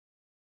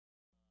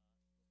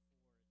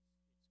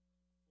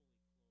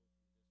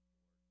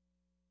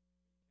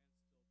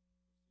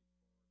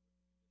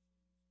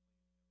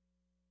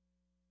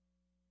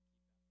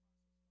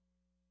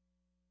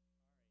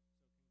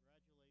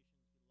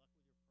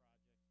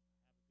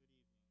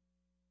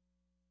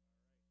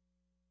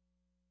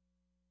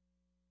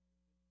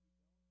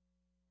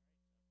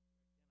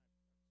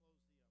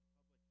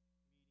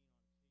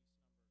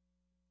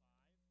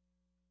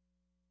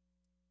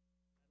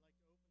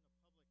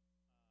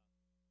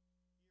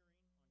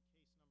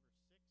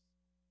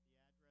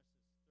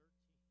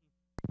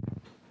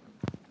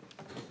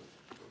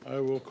I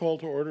will call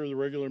to order the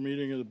regular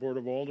meeting of the Board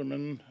of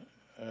Aldermen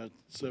at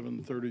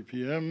 7:30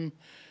 p.m.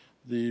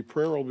 The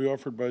prayer will be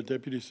offered by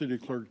Deputy City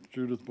Clerk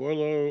Judith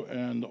Boileau,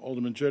 and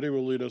Alderman Jetty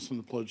will lead us in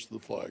the pledge to the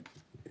flag.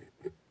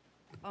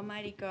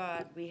 Almighty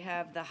God, we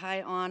have the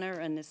high honor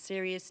and the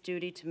serious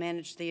duty to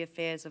manage the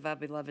affairs of our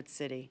beloved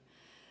city.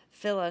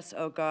 Fill us,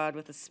 O God,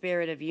 with a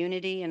spirit of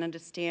unity and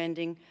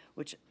understanding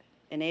which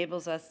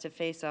enables us to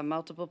face our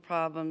multiple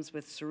problems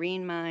with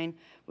serene mind,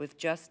 with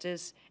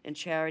justice and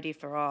charity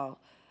for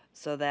all,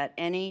 so that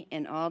any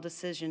and all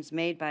decisions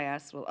made by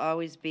us will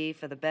always be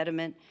for the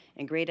betterment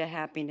and greater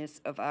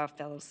happiness of our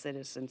fellow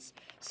citizens.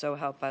 So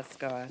help us,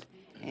 God.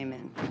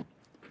 Amen.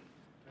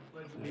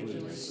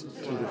 Allegiance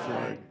to the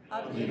flag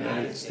of the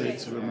United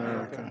States of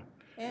America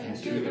and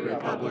to the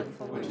republic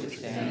for which it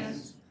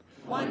stands,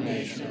 one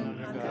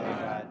nation under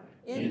God,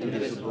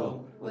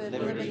 indivisible, with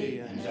liberty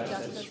and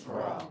justice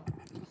for all.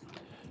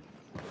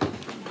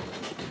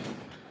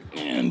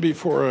 And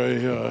before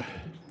I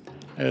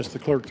ask the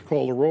clerk to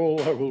call the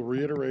roll, I will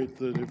reiterate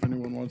that if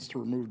anyone wants to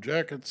remove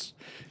jackets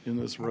in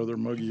this rather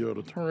muggy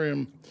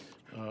auditorium,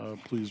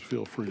 please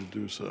feel free to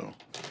do so.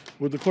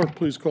 Would the clerk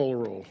please call the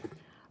roll?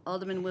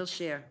 Alderman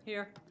Wilshire.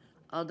 Here.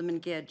 Alderman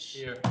Gedge.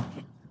 Here.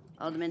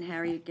 Alderman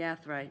Harriet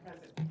Gathright.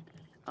 Present.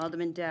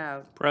 Alderman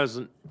Dowd.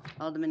 Present.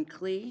 Alderman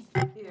Klee.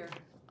 Here.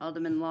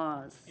 Alderman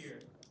Laws.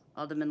 Here.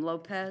 Alderman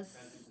Lopez.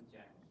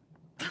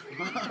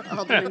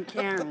 Alderman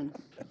Karen.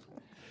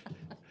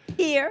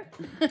 Here.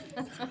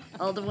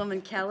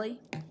 Alderwoman Kelly.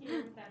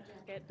 Here without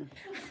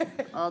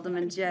jacket.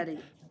 Alderman Jetty.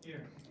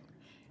 Here.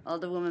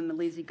 Alderwoman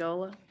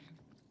Malizzi-Gola.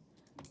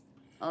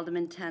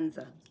 Alderman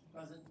Tenza.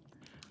 Present.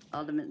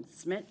 Alderman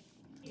Smith.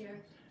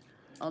 Here.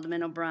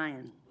 Alderman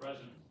O'Brien.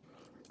 Present.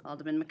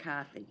 Alderman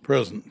McCarthy.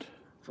 Present.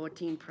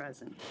 14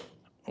 present.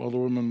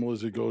 Alderwoman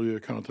Malizzi-Gola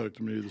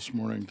contacted me this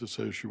morning to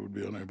say she would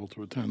be unable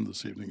to attend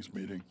this evening's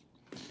meeting.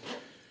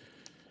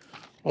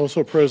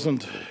 Also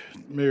present,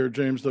 Mayor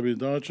James W.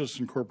 Donchis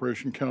and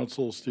Corporation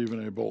Counsel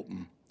Stephen A.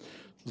 Bolton.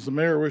 Does the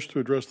mayor wish to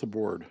address the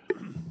board?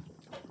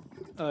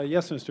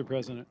 Yes, Mr.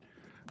 President.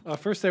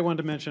 First, I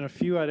wanted to mention a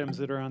few items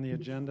that are on the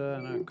agenda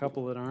and a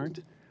couple that aren't.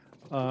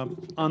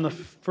 On the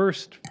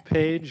first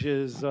page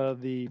is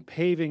the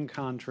paving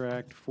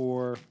contract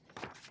for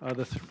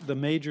the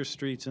major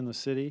streets in the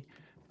city,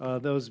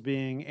 those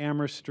being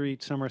Amherst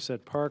Street,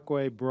 Somerset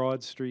Parkway,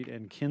 Broad Street,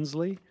 and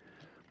Kinsley.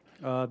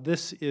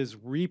 This is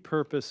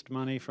repurposed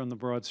money from the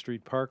Broad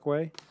Street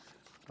Parkway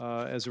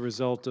as a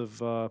result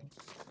of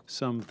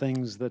some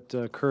things that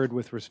occurred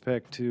with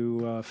respect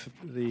to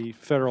the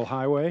federal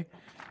highway.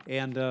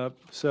 And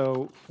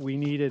so we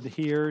needed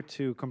here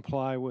to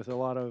comply with a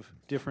lot of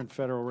different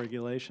federal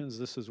regulations.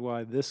 This is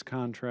why this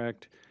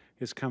contract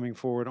is coming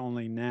forward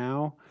only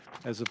now,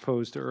 as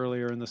opposed to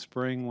earlier in the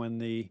spring when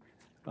the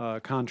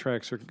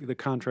contract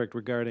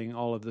regarding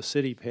all of the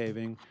city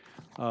paving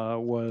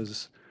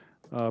was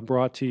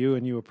brought to you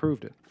and you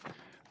approved it.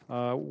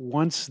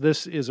 Once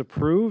this is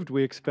approved,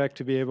 we expect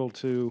to be able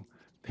to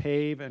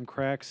pave and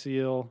crack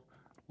seal,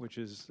 which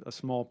is a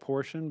small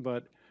portion,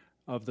 but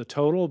of the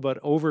total, but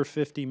over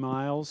 50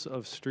 miles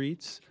of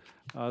streets.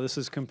 This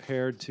is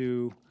compared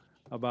to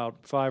about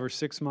 5 or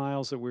 6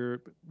 miles that we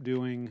were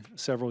doing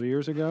several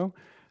years ago.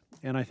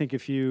 And I think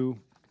if you,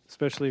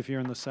 especially if you're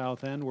in the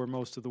south end where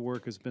most of the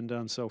work has been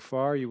done so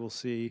far, you will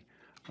see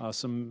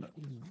some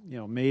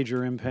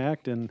major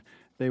impact, and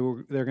they're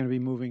going to be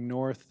moving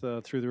north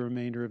through the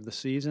remainder of the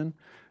season.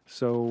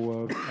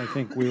 So I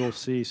think we will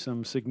see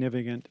some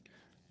significant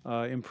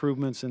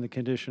improvements in the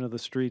condition of the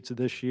streets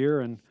this year,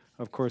 and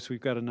of course, we've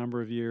got a number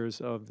of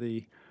years of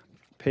the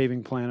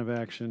paving plan of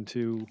action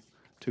to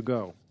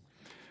go.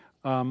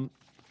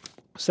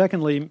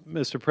 Secondly,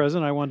 Mr.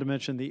 President, I wanted to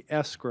mention the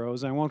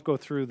escrows. I won't go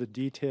through the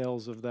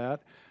details of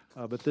that,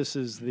 but this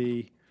is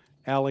the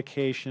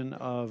allocation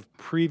of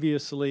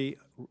previously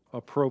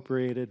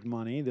appropriated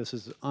money. This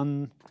is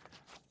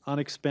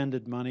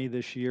unexpended money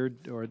this year,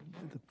 or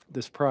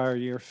this prior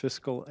year,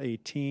 fiscal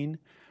 18.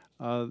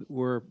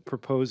 We're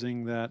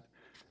proposing that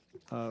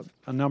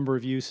a number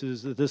of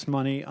uses, that this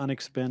money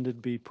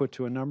unexpended be put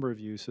to a number of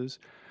uses.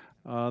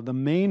 The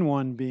main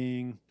one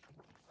being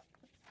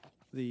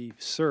the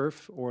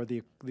SURF, or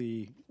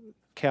the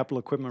Capital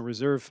Equipment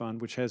Reserve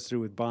Fund, which has to do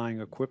with buying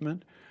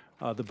equipment.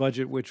 The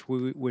budget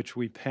which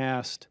we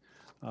passed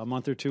a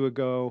month or two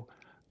ago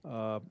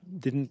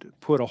didn't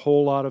put a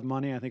whole lot of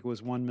money. I think it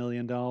was $1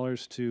 million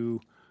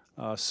to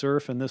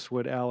SURF, and this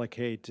would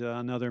allocate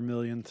another $1.3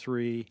 million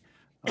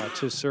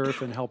to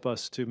SURF and help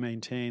us to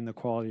maintain the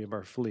quality of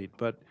our fleet.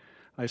 But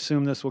I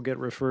assume this will get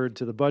referred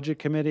to the Budget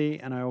Committee,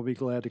 and I will be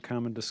glad to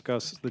come and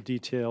discuss the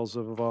details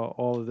of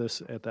all of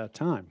this at that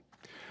time.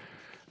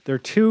 There are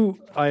two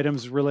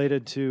items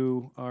related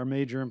to our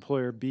major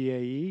employer,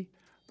 BAE.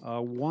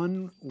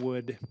 One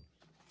would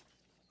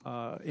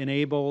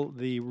enable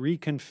the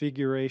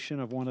reconfiguration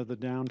of one of the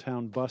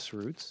downtown bus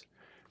routes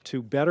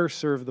to better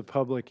serve the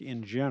public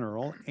in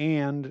general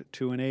and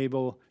to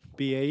enable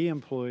BAE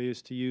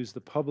employees to use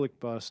the public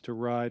bus to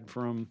ride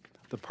from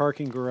the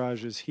parking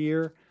garages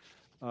here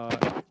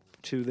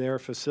to their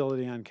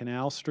facility on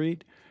Canal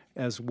Street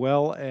as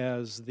well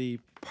as the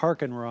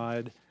park and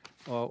ride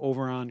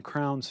over on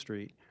Crown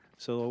Street.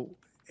 So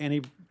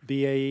any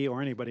BAE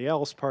or anybody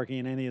else parking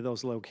in any of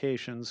those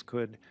locations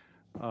could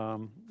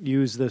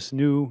use this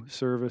new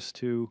service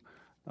to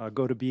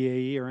go to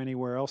BAE or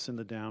anywhere else in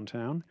the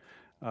downtown.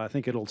 I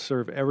think it'll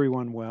serve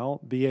everyone well.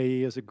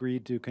 BAE has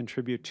agreed to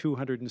contribute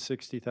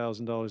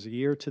 $260,000 a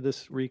year to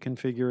this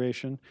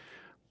reconfiguration.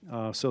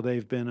 So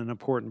they've been an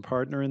important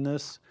partner in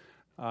this,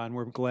 and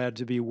we're glad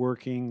to be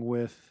working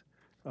with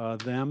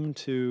them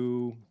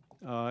to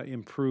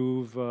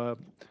improve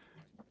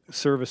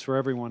service for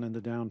everyone in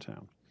the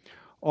downtown.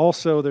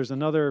 Also, there's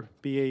another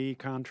BAE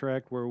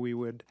contract where we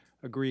would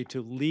agree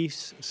to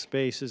lease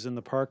spaces in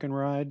the park and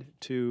ride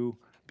to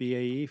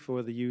BAE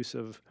for the use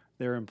of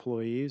their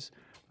employees,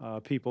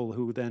 people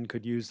who then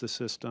could use the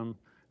system,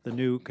 the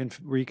new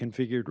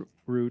reconfigured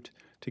route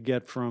to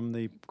get from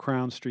the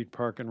Crown Street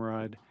park and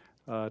ride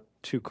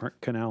to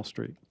Canal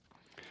Street.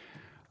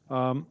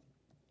 The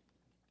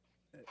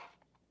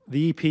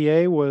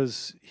EPA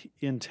was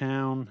in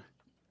town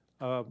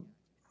a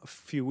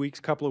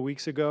couple of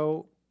weeks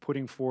ago,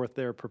 putting forth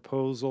their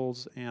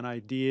proposals and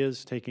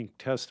ideas, taking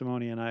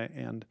testimony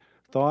and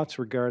thoughts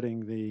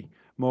regarding the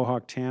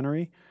Mohawk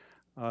Tannery.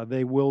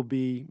 They will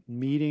be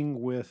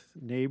meeting with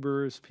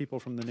neighbors, people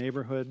from the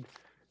neighborhood,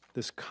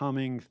 this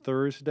coming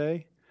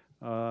Thursday.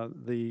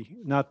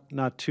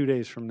 Not 2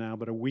 days from now,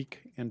 but a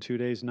week and 2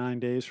 days, 9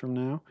 days from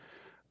now,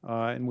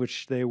 in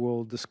which they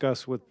will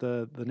discuss with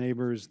the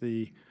neighbors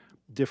the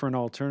different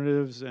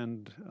alternatives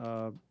and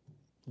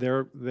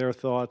their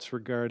thoughts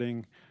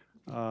regarding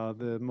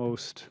the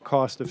most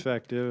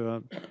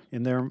cost-effective,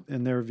 in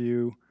their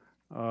view,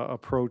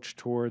 approach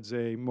towards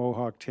a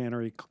Mohawk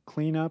Tannery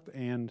cleanup,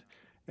 and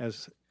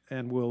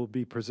will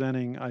be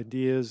presenting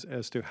ideas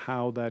as to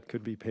how that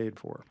could be paid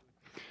for.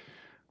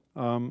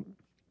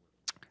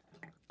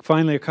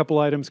 Finally, a couple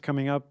items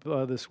coming up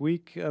this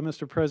week,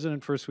 Mr.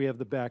 President. First, we have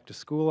the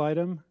back-to-school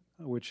item,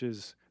 which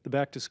is the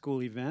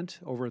back-to-school event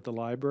over at the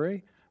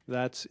library.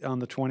 That's on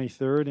the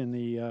 23rd in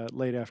the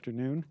late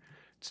afternoon.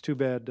 It's too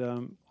bad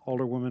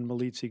Alderwoman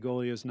Malitzi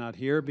Golia is not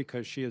here,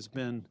 because she has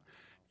been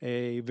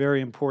a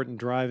very important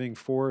driving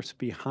force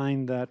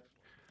behind that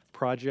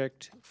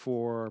project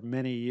for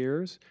many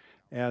years,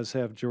 as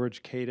have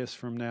George Cadis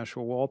from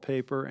Nashua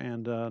Wallpaper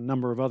and a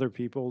number of other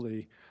people,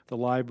 the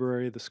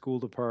library, the school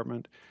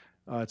department.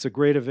 It's a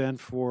great event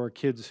for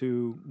kids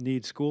who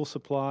need school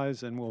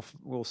supplies, and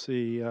we'll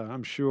see,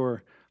 I'm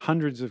sure,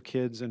 hundreds of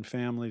kids and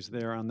families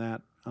there on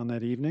that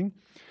evening.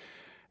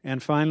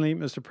 And finally,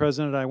 Mr.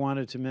 President, I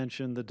wanted to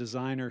mention the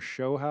Designer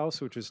Show House,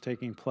 which is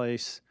taking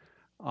place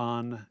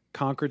on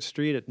Concord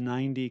Street at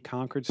 90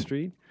 Concord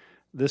Street.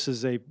 This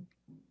is a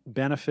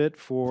benefit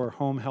for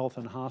home health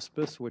and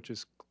hospice, which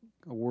is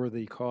a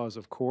worthy cause,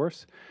 of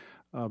course.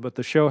 But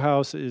the show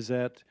house is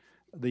at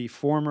the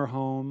former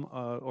home,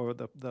 or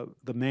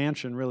the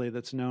mansion, really,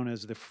 that's known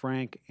as the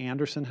Frank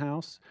Anderson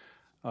House,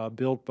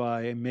 built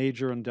by a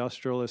major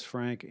industrialist,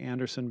 Frank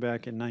Anderson,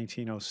 back in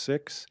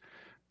 1906.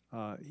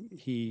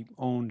 He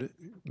owned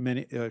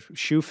many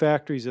shoe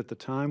factories at the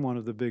time, one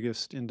of the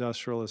biggest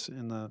industrialists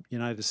in the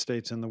United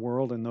States and the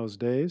world in those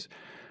days.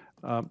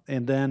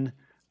 And then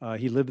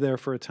he lived there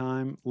for a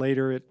time.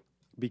 Later, it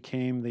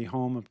became the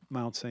home of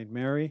Mount St.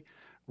 Mary.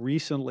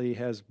 Recently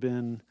has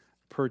been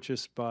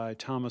purchased by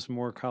Thomas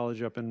More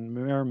College up in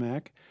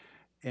Merrimack.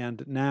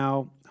 And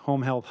now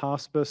Home Health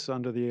Hospice,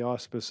 under the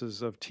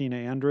auspices of Tina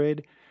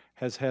Andrade,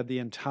 has had the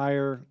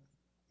entire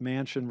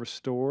mansion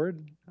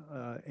restored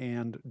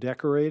and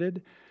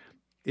decorated.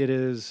 It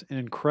is an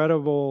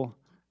incredible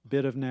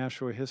bit of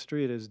Nashua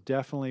history. It is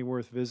definitely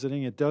worth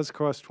visiting. It does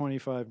cost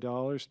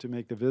 $25 to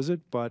make the visit,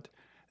 but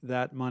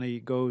that money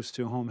goes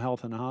to home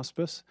health and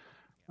hospice.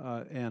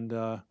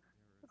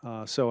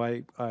 So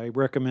I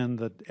recommend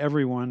that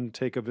everyone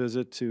take a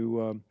visit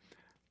to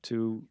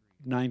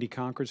 90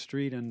 Concord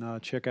Street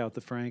and check out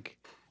the Frank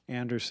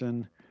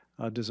Anderson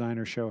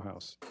Designer Show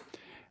House.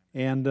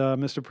 And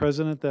Mr.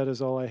 President, that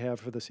is all I have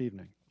for this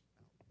evening.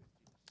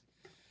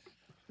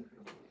 Are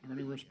there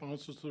any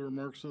responses to the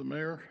remarks of the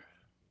mayor?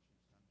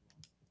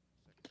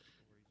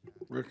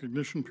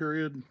 Recognition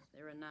period.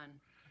 There are none.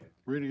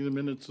 Reading the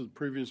minutes of the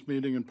previous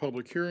meeting and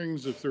public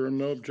hearings. If there are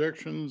no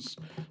objections,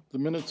 the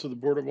minutes of the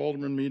Board of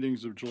Aldermen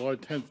meetings of July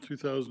 10th,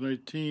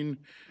 2018,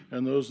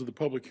 and those of the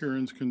public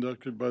hearings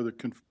conducted by the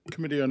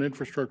Committee on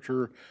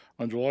Infrastructure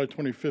on July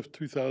 25th,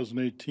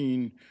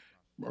 2018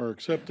 are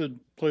accepted,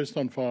 placed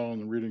on file,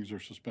 and the readings are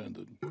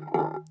suspended.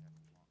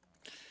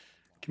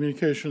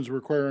 Communications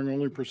requiring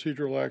only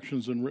procedural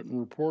actions and written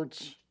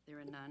reports. There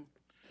are none.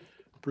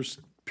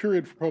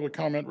 Period for public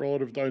comment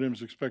relative to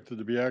items expected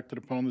to be acted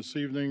upon this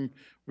evening.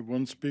 We have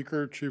one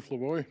speaker, Chief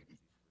Lavoie.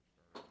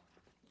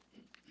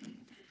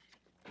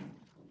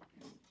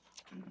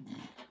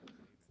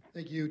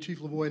 Thank you, Chief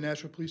Lavoie,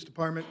 Nashua Police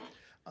Department.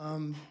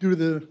 Due to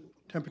the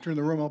temperature in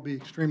the room, I'll be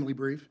extremely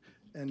brief.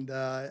 And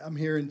I'm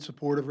here in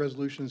support of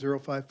Resolution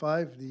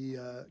 055,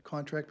 the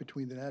contract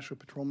between the National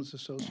Patrolmen's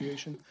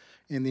Association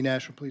and the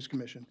National Police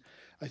Commission.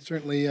 I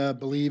certainly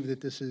believe that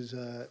this is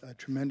a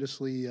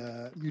tremendously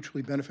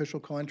mutually beneficial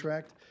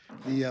contract.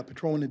 The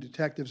patrolmen and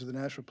detectives of the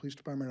National Police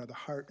Department are the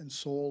heart and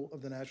soul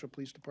of the National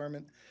Police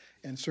Department.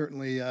 And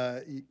certainly,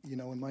 you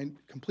know, in my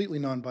completely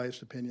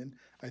non-biased opinion,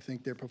 I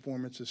think their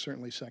performance is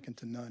certainly second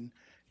to none.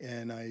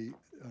 And I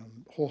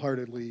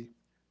wholeheartedly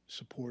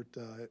support,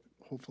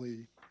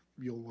 hopefully,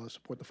 you'll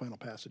support the final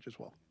passage as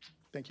well.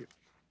 Thank you.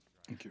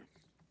 Thank you.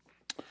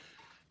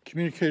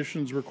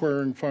 Communications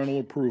requiring final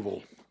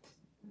approval.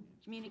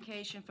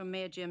 Communication from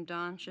Mayor Jim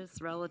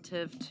Donchis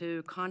relative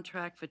to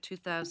contract for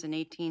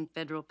 2018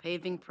 federal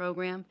paving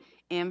program,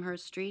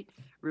 Amherst Street,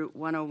 Route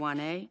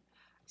 101A,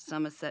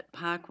 Somerset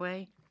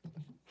Parkway,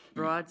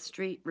 Broad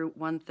Street, Route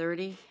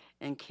 130,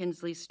 and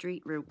Kinsley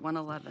Street, Route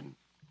 111.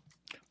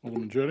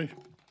 Alderman Jettie.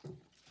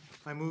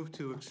 I move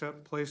to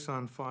accept, place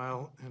on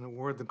file, and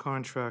award the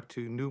contract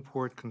to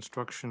Newport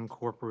Construction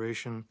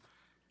Corporation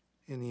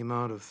in the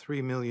amount of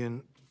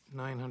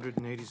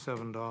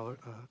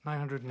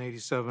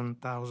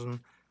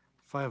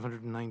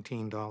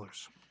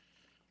 $3,987,519.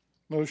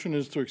 Motion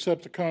is to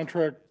accept the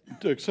contract,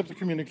 to accept the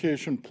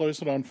communication,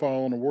 place it on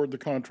file, and award the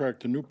contract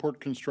to Newport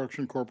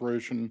Construction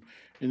Corporation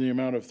in the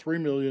amount of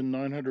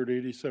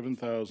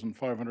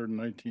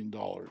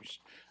 $3,987,519.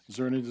 Is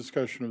there any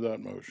discussion of that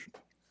motion?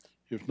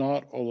 If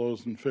not, all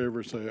those in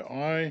favor say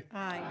aye.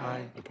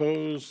 Aye.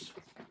 Opposed?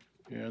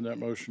 And that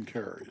motion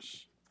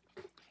carries.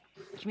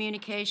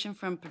 Communication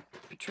from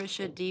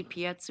Patricia D.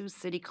 Pietzu,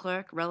 City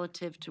Clerk,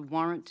 relative to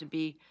warrant to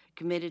be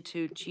committed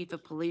to Chief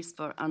of Police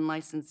for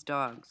unlicensed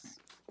dogs.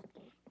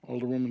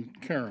 Alderwoman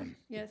Karen.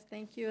 Yes,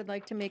 thank you. I'd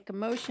like to make a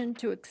motion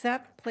to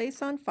accept,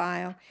 place on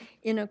file,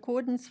 in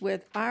accordance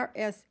with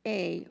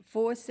RSA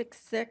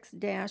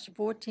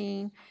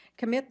 466-14,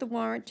 commit the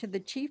warrant to the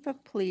Chief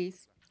of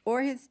Police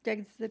or his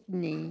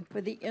designee for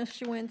the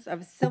issuance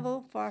of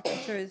civil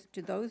forfeitures to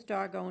those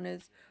dog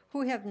owners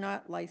who have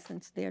not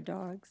licensed their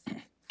dogs.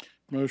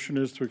 Motion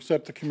is to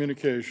accept the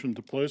communication,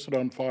 to place it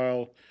on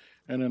file,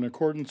 and in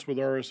accordance with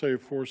RSA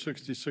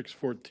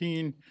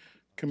 466-14,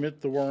 commit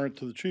the warrant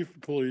to the Chief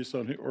of Police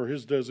or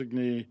his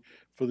designee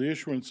for the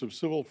issuance of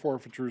civil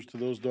forfeitures to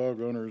those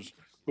dog owners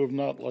who have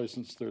not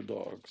licensed their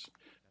dogs.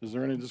 Is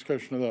there any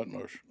discussion of that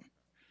motion?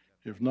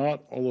 If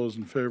not, all those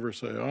in favor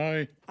say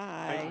aye.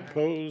 Aye.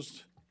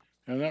 Opposed?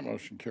 And that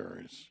motion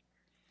carries.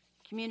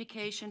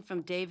 Communication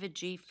from David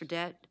G.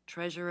 Fredette,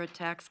 Treasurer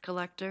Tax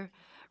Collector,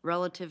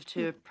 relative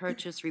to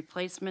purchase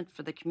replacement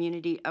for the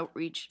Community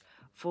Outreach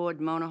Ford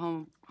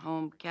Motorhome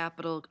Home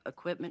Capital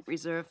Equipment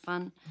Reserve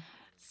Fund,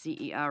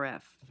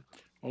 CERF.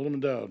 Alderman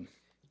Dowd.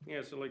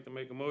 Yes, I'd like to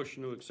make a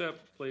motion to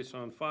accept, place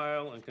on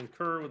file, and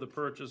concur with the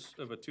purchase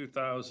of a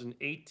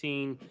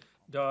 2018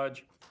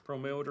 Dodge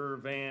Promoter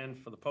van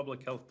for the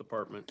Public Health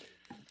Department.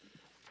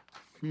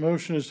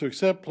 Motion is to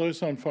accept,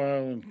 place on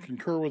file, and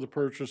concur with the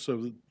purchase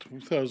of the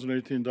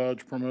 2018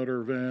 Dodge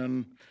Promoter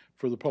van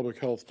for the Public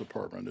Health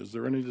Department. Is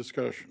there any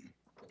discussion?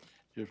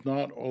 If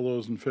not, all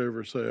those in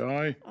favor say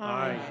aye.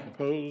 Aye.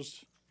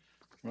 Opposed?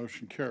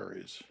 Motion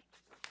carries.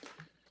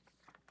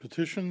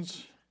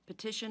 Petitions.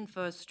 Petition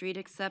for street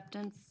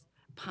acceptance,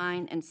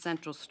 Pine and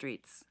Central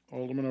Streets.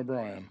 Alderman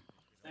O'Brien.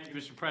 Thank you,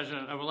 Mr.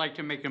 President. I would like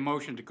to make a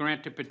motion to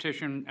grant the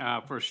petition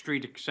for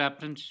street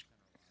acceptance.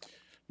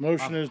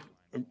 Motion is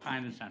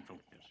Pine and Central,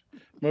 yes.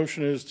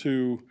 motion is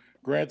to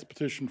grant the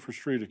petition for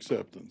street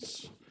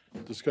acceptance.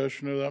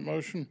 Discussion of that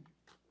motion?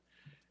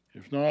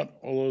 If not,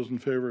 all those in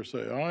favor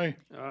say aye.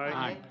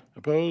 Aye.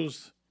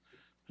 Opposed?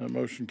 That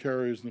motion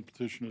carries and the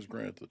petition is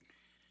granted.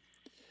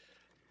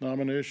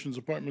 Nominations,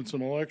 appointments,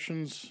 and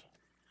elections.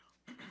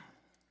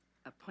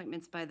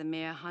 Appointments by the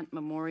Mayor Hunt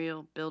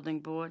Memorial Building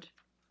Board.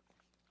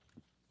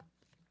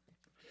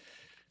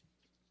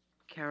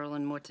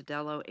 Carolyn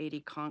Mortadello,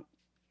 80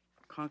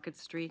 Concord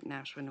Street,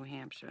 Nashua, New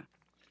Hampshire.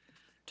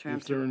 Term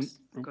If there to,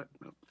 are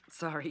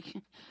sorry.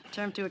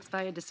 Term to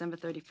expire December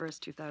 31st,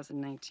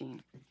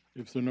 2019.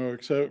 If there are no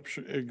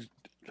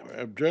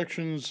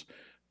objections,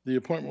 the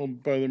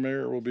appointment by the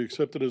mayor will be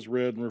accepted as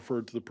read and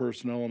referred to the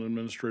Personnel and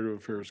Administrative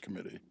Affairs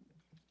Committee.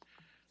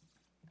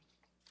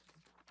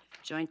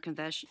 Joint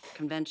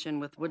convention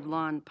with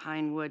Woodlawn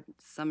Pinewood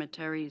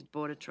Cemeteries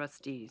Board of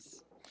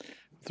Trustees.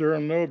 If there are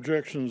no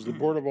objections, the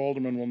Board of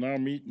Aldermen will now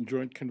meet in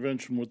joint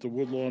convention with the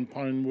Woodlawn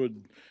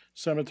Pinewood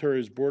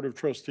Cemeteries Board of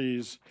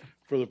Trustees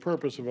for the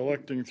purpose of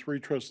electing 3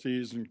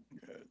 trustees, and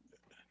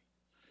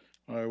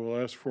I will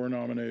ask for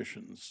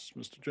nominations.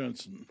 Mr.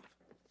 Jensen.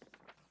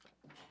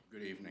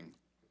 Good evening.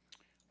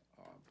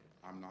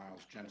 I'm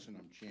Niles Jensen.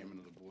 I'm chairman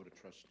of the Board of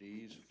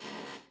Trustees for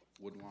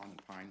Woodlawn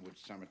and Pinewood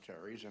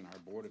Cemeteries, and our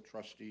Board of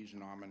Trustees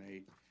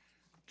nominate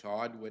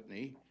Todd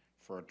Whitney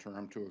for a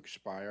term to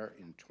expire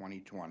in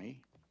 2020,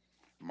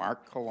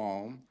 Mark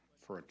Colomb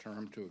for a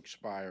term to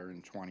expire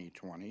in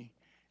 2020,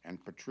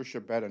 and Patricia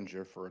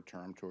Bettinger for a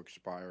term to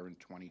expire in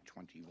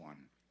 2021.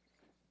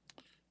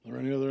 Are there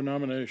any other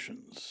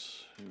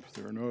nominations? If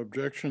there are no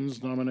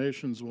objections,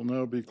 nominations will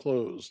now be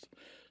closed.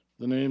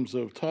 the names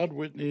of Todd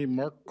Whitney,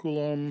 Mark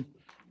Coulomb,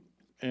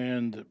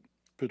 and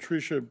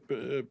Patricia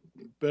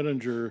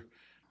Bettinger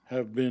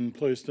have been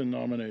placed in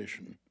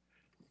nomination.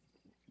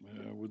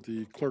 Would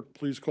the clerk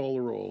please call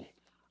the roll?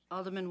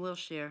 Alderman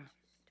Wilshire.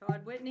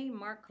 Todd Whitney,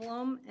 Mark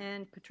Colom,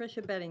 and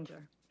Patricia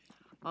Bettinger.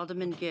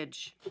 Alderman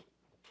Gidge.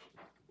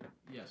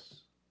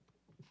 Yes.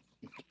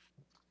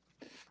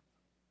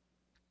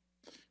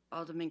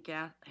 Alderman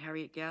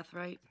Harriet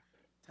Gathright.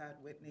 Todd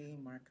Whitney,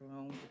 Mark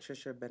Malone,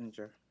 Patricia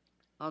Bettinger.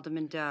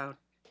 Alderman Dowd.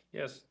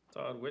 Yes,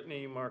 Todd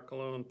Whitney, Mark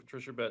Cologne,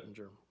 Patricia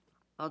Bettinger.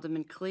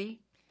 Alderman Clee.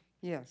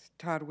 Yes,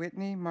 Todd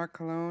Whitney, Mark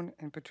Cologne,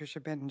 and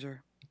Patricia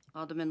Bettinger.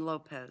 Alderman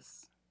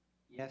Lopez.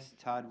 Yes,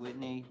 Todd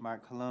Whitney,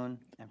 Mark Cologne,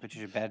 and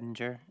Patricia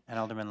Bettinger, and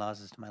Alderman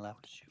Laws is to my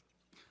left.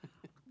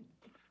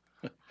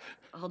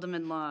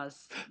 Alderman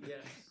Laws. Yes.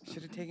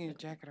 Should have taken your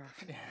jacket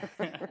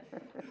off.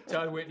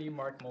 Todd Whitney,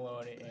 Mark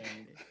Malone,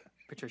 and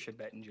Patricia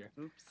Bettinger.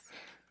 Oops.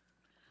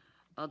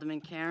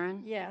 Alderman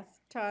Karen. Yes,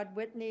 Todd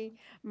Whitney,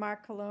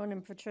 Mark Colon,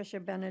 and Patricia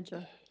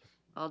Bettinger.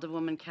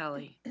 Alderwoman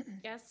Kelly.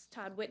 Yes,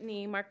 Todd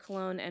Whitney, Mark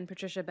Cologne, and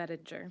Patricia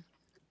Bettinger.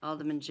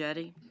 Alderman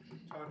Jettie.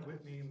 Todd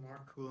Whitney,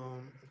 Mark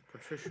Coulomb,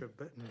 Patricia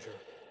Bettinger.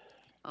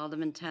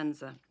 Alderman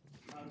Tenza.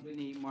 Todd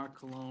Whitney, Mark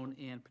Cologne,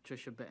 and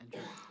Patricia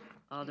Bettinger.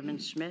 Alderman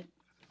Schmidt.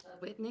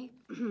 Whitney,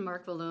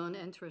 Mark Malone,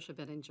 and Patricia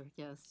Bettinger.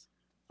 Yes.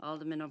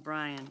 Alderman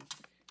O'Brien.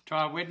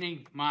 Todd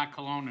Whitney, Mark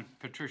Cologne, and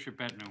Patricia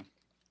Bettinger.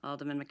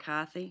 Alderman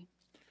McCarthy.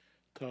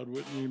 Todd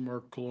Whitney,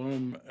 Mark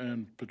Coulomb,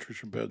 and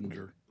Patricia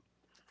Bettinger.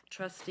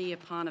 Trustee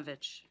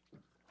Aponovich.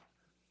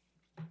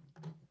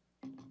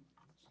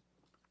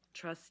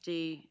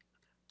 Trustee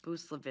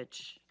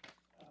Buslovich.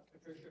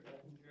 Patricia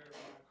Bettinger,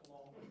 Mark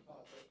Cologne, and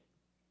Todd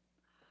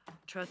Whitney.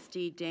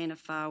 Trustee Dana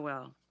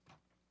Farwell.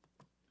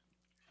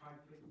 Todd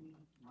Whitney,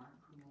 Mark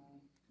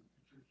Cologne, and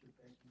Patricia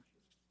Bettinger.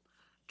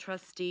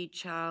 Trustee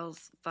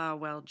Charles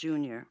Farwell,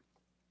 Jr.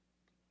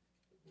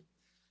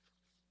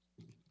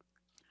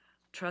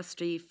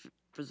 Trustee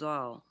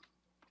Frizzall.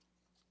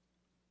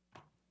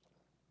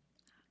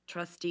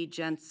 Trustee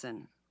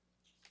Jensen.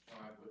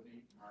 Todd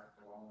Whitney, Mark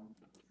Cologne,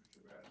 Patricia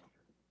Bettinger.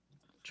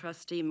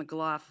 Trustee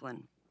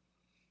McLaughlin.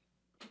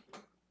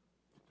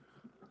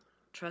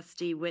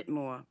 Trustee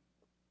Whitmore.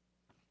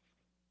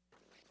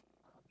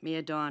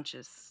 Mayor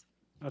Donchis.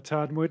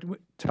 Todd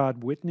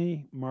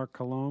Whitney, Mark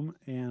Cologne,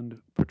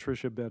 and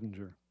Patricia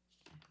Bettinger.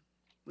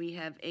 We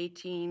have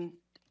 18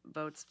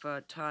 votes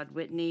for Todd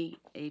Whitney,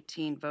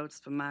 18 votes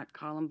for Mark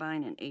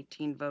Columbine, and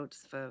 18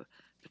 votes for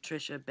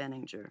Patricia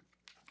Bettinger.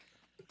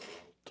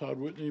 Todd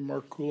Whitney,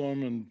 Mark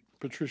Coulomb, and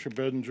Patricia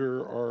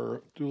Bettinger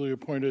are duly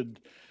appointed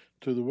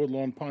to the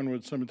Woodlawn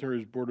Pinewood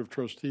Cemetery's Board of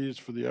Trustees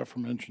for the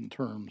aforementioned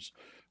terms.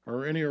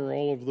 Are any or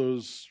all of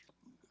those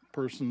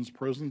persons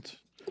present?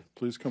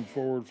 Please come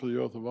forward for the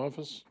oath of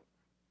office.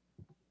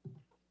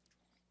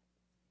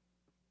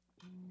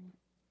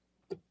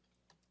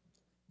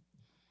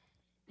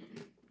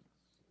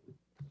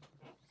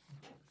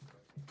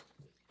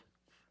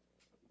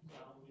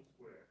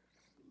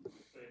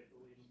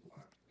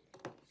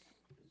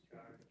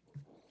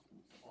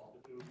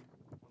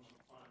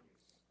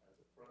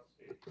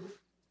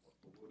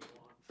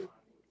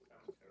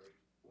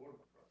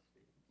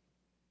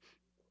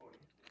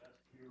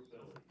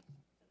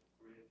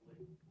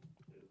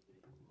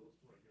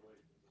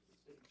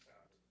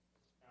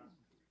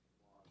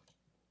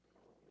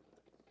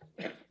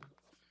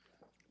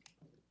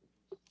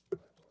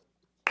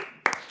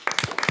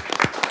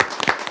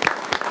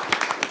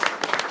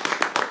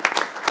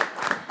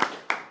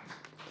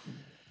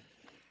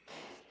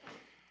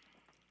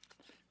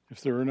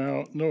 If there are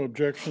now no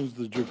objections,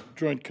 the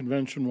joint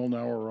convention will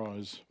now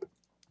arise.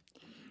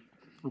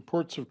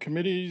 Reports of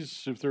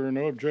committees. If there are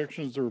no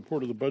objections, the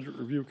report of the Budget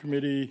Review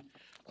Committee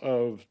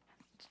of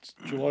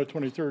July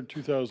 23rd,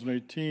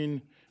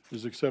 2018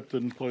 is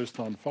accepted and placed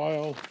on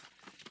file.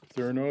 If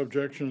there are no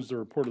objections, the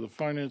report of the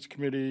Finance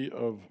Committee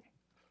of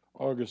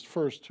August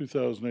 1st,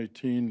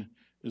 2018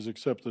 is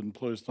accepted and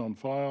placed on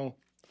file.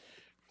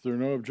 If there are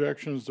no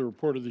objections, the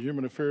report of the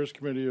Human Affairs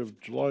Committee of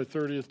July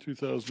 30th,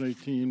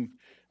 2018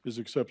 is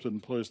accepted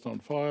and placed on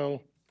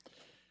file.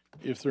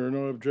 If there are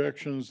no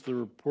objections, the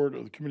report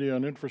of the Committee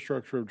on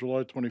Infrastructure of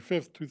July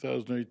 25th,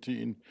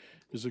 2018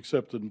 is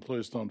accepted and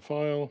placed on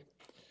file.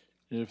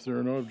 If there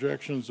are no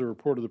objections, the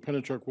report of the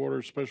Pennachuck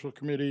Water Special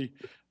Committee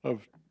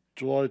of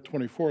July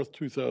 24th,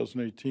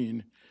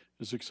 2018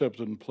 is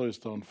accepted and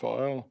placed on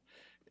file.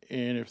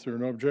 And if there are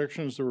no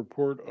objections, the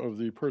report of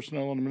the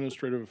Personnel and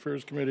Administrative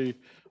Affairs Committee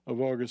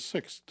of August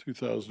 6th,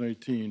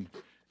 2018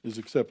 is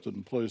accepted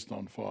and placed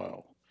on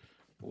file.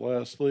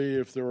 Lastly,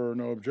 if there are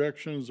no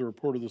objections, the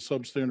report of the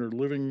Substandard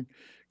Living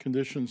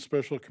Conditions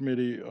Special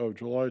Committee of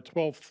July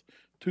 12th,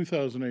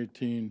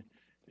 2018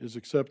 is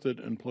accepted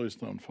and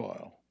placed on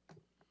file.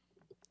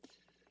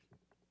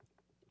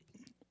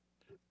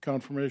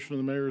 Confirmation of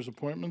the mayor's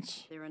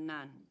appointments. There are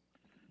none.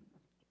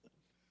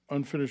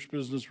 Unfinished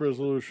business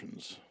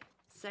resolutions.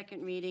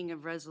 Second reading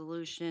of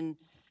Resolution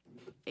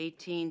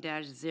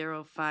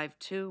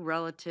 18-052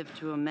 relative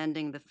to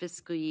amending the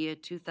fiscal year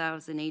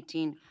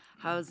 2018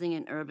 Housing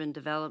and Urban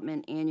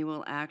Development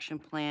Annual Action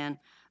Plan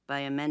by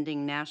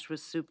amending Nashua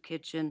Soup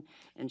Kitchen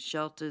and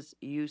Shelters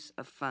use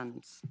of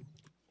funds.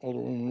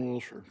 Alderwoman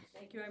Wilshire.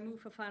 Thank you. I move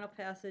for final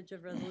passage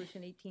of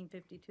Resolution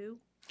 1852.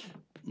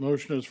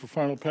 Motion is for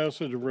final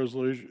passage of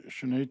Resolution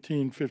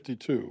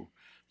 1852.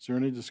 Is there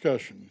any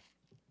discussion?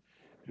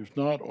 If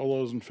not, all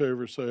those in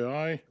favor say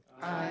aye.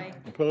 Aye.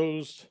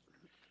 Opposed?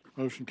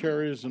 Motion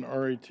carries and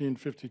R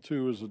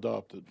 1852 is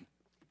adopted.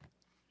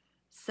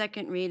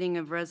 Second reading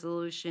of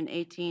Resolution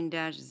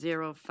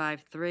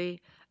 18-053,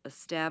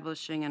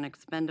 establishing an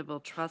expendable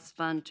trust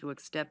fund to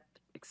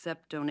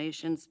accept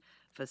donations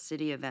for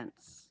city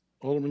events.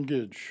 Alderman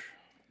Gidge.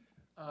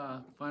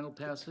 Final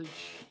passage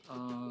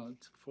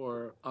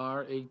for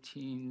R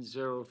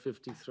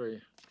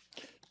 18053.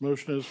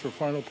 Motion is for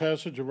final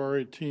passage of R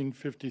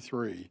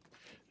 1853.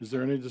 Is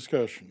there any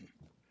discussion?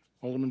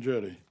 Alderman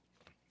Jettie.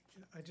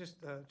 I just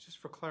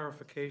for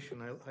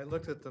clarification, I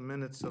looked at the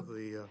minutes of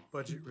the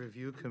Budget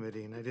Review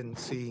Committee, and I didn't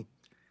see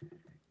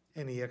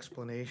any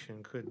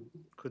explanation.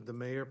 Could the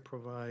mayor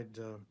provide,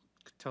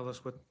 tell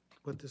us what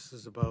this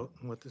is about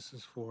and what this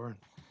is for?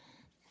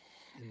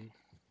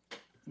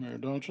 Mayor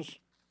Donches.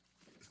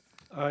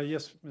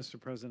 Yes,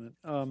 Mr. President.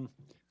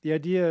 The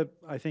idea,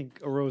 I think,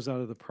 arose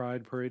out of the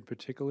Pride Parade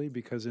particularly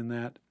because in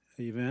that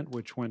event,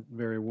 which went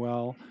very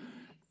well,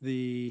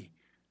 the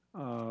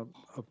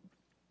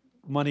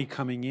money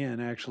coming in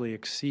actually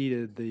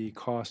exceeded the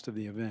cost of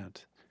the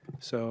event.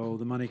 So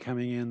the money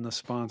coming in, the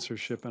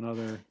sponsorship and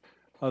other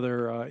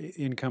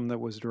income that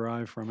was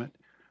derived from it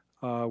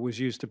was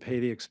used to pay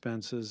the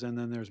expenses, and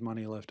then there's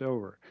money left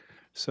over.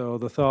 So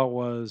the thought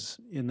was,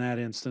 in that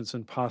instance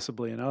and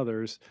possibly in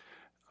others,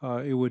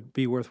 it would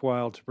be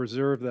worthwhile to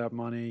preserve that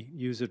money,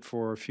 use it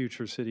for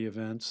future city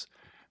events,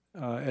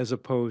 as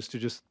opposed to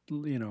just,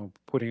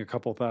 putting a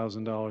couple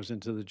 $1,000s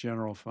into the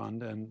general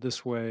fund. And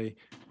this way,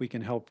 we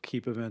can help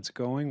keep events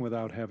going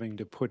without having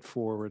to put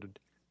forward,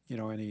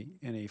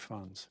 any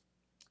funds.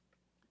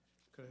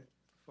 Okay.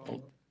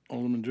 Follow.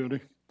 Alderman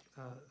Jettie.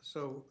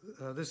 So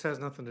this has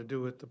nothing to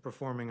do with the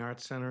Performing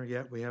Arts Center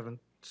yet? We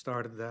haven't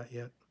started that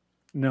yet?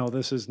 No,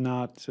 this is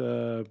not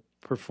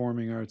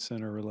Performing Arts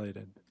Center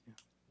related.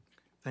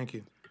 Thank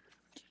you.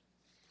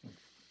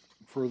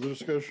 Further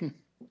discussion?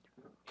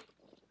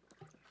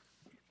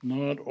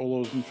 Not.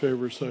 All those in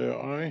favor say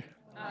aye.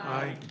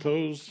 Aye.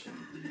 Opposed?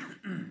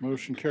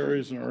 Motion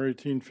carries and R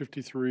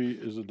 1853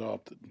 is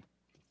adopted.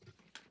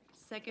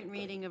 Second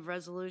reading of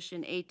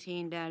Resolution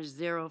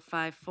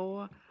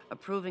 18-054,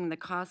 approving the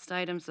cost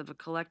items of a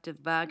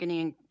collective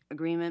bargaining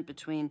agreement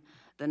between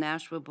the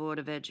Nashua Board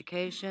of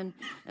Education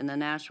and the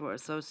Nashua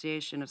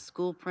Association of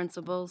School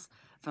Principals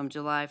from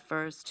July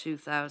 1st,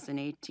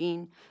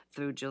 2018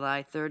 through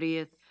July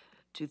 30th,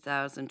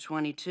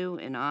 2022,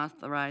 and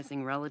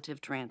authorizing relative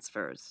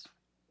transfers.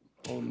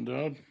 Alderman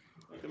Dowd.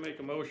 I'd like to make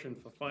a motion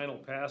for final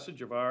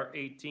passage of R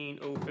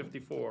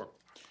 18054.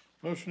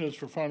 Motion is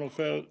for final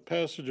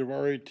passage of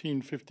R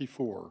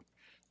 1854.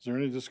 Is there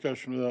any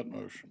discussion of that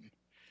motion?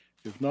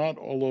 If not,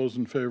 all those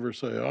in favor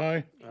say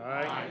aye.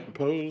 Aye.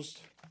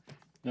 Opposed?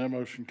 That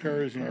motion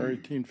carries and R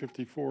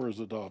 1854 is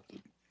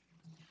adopted.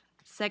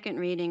 Second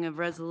reading of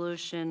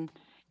Resolution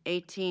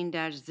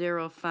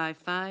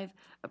 18-055,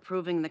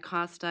 approving the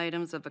cost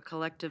items of a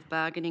collective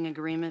bargaining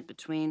agreement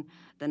between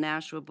the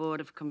Nashua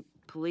Board of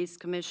Police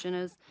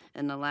Commissioners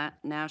and the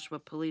Nashua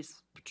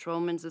Police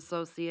Patrolmen's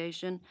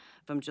Association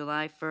from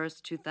July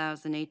 1st,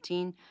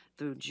 2018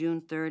 through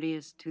June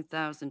 30th,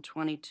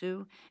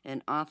 2022,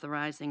 and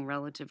authorizing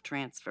relative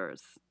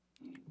transfers.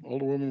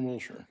 Alderwoman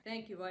Wilshire.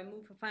 Thank you. I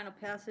move for final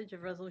passage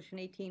of Resolution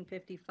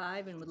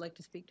 1855 and would like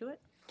to speak to it.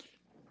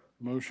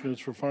 Motion is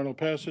for final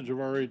passage of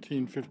R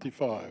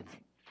 1855.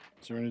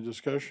 Is there any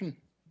discussion?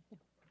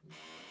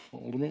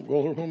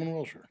 Alderwoman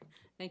Wilshire.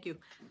 Thank you.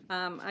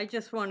 I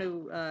just want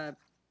to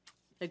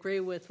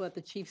agree with what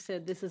the chief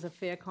said. This is a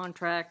fair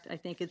contract. I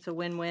think it's a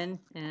win-win,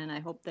 and I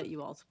hope that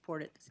you all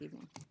support it this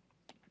evening.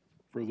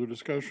 Further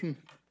discussion?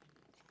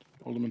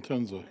 Alderman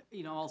Tenza.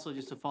 Also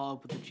just to follow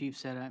up what the chief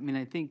said,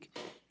 I think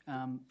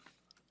I've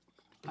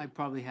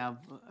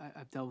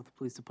dealt with the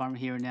police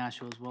department here in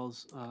Nashua as well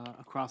as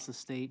across the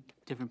state,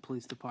 different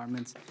police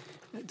departments.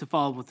 To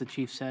follow up what the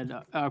chief said,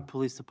 our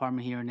police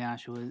department here in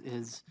Nashua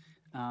is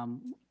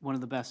one of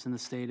the best in the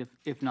state,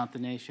 if not the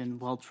nation,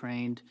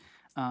 well-trained,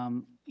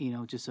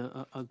 just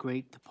a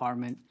great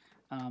department.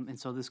 And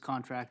so this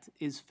contract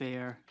is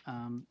fair.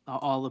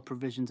 All the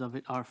provisions of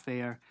it are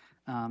fair.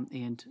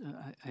 And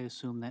I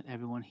assume that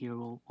everyone here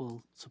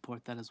will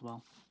support that as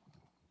well.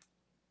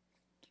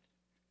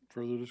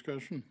 Further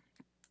discussion?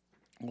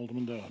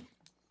 Alderman Dowd.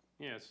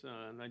 Yes,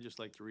 and I'd just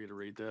like to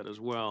reiterate that as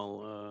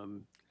well.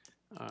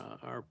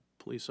 Our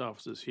police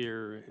officers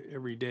here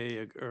every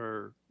day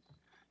are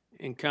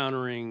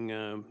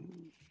encountering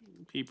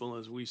people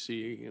as we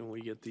see, and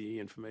we get the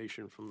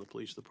information from the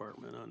police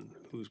department on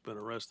who's been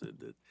arrested,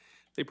 that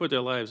they put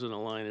their lives on the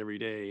line every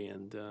day,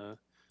 and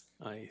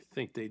I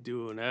think they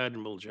do an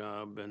admirable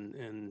job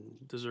and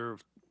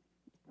deserve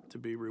to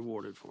be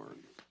rewarded for it.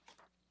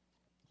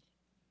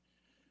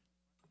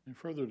 Any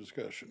further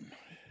discussion?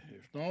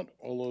 If not,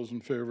 all those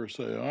in favor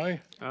say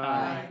aye.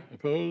 Aye.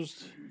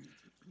 Opposed?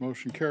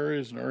 Motion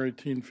carries and R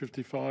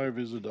 1855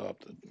 is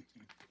adopted.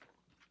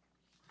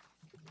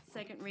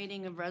 Second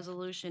reading of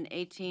Resolution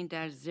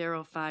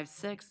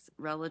 18-056,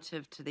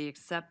 relative to the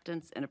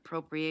acceptance and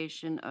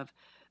appropriation of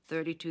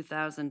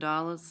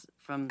 $32,000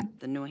 from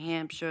the New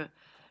Hampshire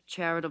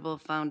Charitable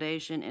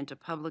Foundation into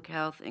Public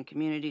Health and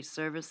Community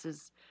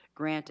Services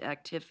Grant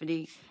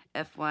Activity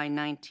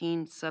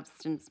FY19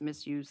 Substance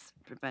Misuse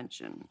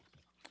Prevention.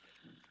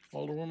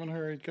 Alderwoman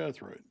Harriet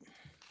Gathright.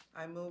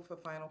 I move for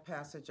final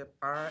passage of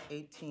R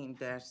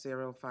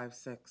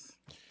 18-056.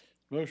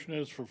 Motion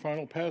is for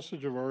final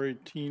passage of R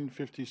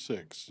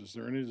 1856. Is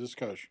there any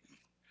discussion?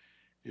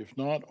 If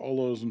not, all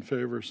those in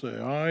favor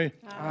say aye.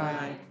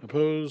 Aye.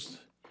 Opposed?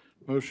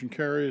 Motion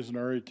carries and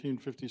R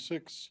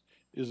 1856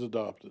 is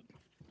adopted.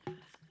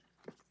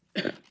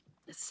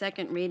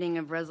 Second reading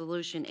of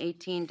Resolution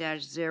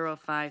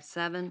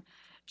 18-057,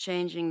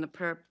 changing the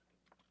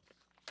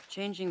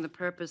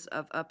purpose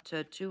of up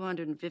to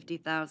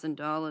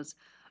 $250,000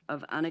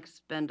 of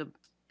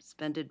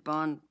unexpended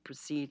bond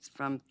proceeds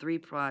from 3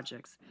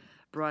 projects: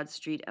 Broad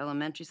Street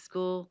Elementary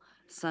School,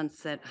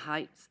 Sunset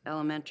Heights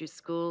Elementary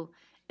School,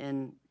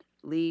 and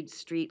Lead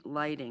Street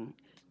Lighting,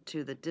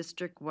 to the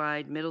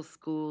district-wide middle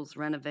schools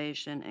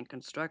renovation and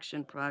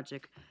construction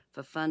project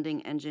for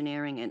funding,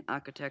 engineering, and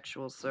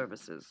architectural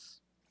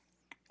services.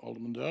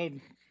 Alderman Dowd.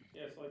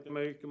 Yes, I'd like to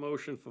make a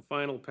motion for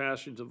final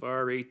passage of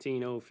R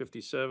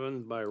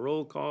 18057 by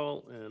roll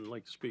call, and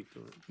like to speak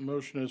to it.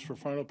 Motion is for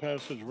final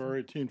passage of R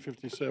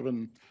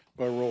 1857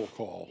 by roll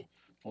call.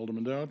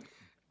 Alderman Dowd.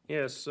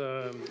 Yes,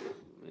 and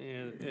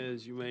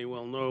as you may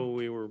well know,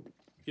 we were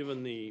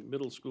given the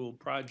middle school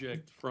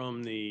project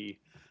from the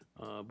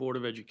Board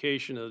of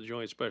Education of the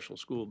Joint Special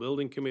School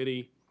Building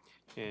Committee,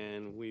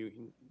 and we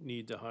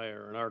need to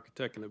hire an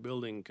architect and a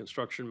building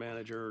construction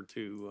manager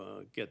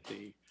to get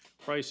the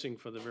pricing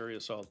for the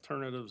various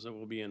alternatives that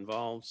will be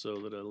involved so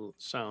that a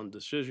sound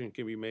decision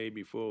can be made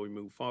before we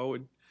move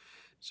forward.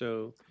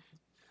 So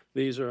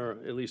these are,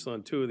 at least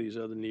on 2 of these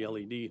other than the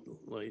LED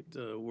light,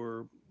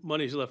 were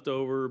money's left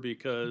over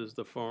because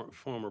the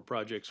former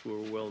projects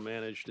were well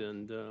managed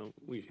and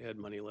we had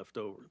money left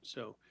over.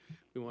 So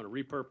we want to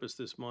repurpose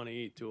this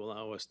money to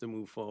allow us to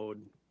move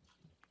forward.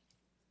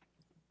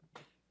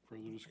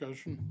 Further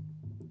discussion?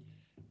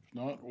 If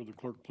not, would the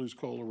clerk please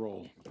call the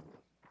roll?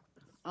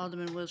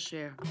 Alderman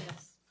Wilshire.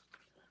 Yes.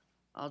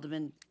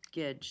 Alderman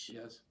Gedge.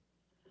 Yes.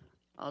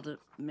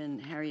 Alderman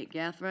Harriet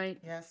Gathright.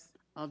 Yes.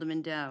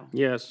 Alderman Dow.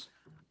 Yes.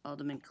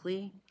 Alderman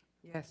Clee.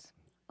 Yes.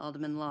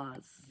 Alderman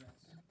Laws.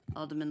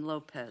 Alderman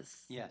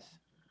Lopez. Yes.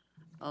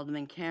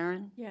 Alderman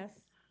Karen.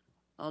 Yes.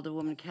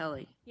 Alderwoman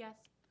Kelly. Yes.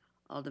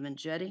 Alderman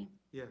Jettie.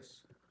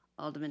 Yes.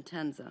 Alderman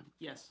Tenza.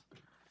 Yes.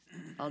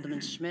 Alderman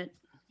Schmidt.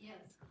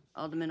 Yes.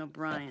 Alderman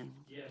O'Brien.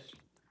 Yes.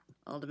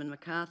 Alderman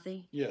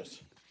McCarthy.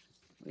 Yes.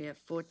 We have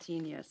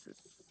 14 yeses.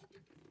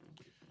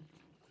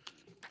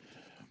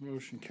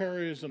 Motion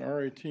carries and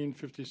R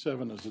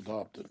 1857 is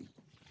adopted.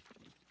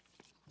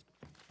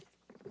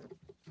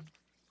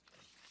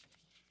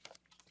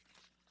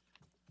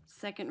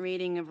 Second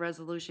reading of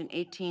Resolution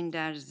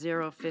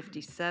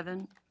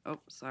 18-057. Oh,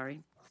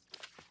 sorry.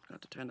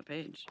 Got to turn the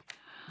page.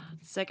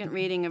 Second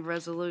reading of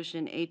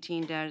Resolution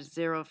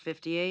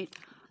 18-058,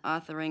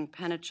 authoring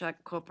Pennachuck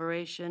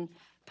Corporation,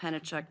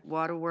 Pennachuck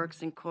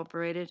Waterworks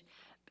Incorporated,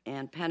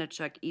 and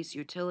Pennachuck East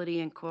Utility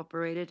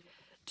Incorporated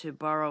to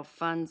borrow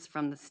funds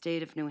from the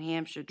State of New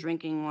Hampshire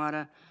Drinking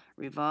Water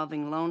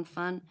Revolving Loan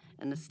Fund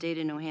and the State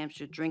of New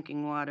Hampshire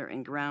Drinking Water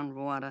and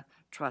Groundwater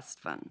Trust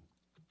Fund.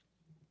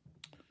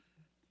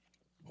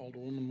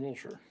 Alderwoman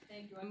Wilshire.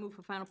 Thank you. I move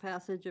for final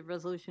passage of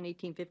Resolution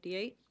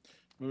 1858.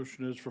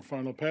 Motion is for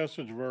final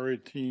passage of R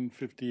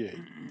 1858. Is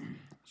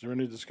there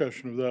any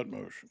discussion of that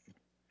motion?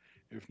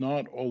 If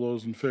not, all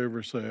those in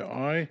favor say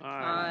aye.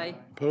 Aye.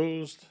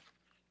 Opposed?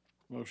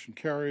 Motion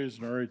carries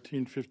and R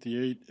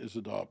 1858 is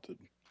adopted.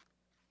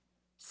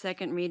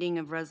 Second reading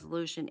of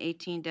Resolution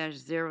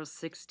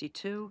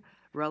 18-062,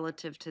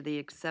 relative to the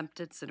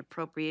acceptance and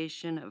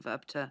appropriation of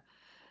up to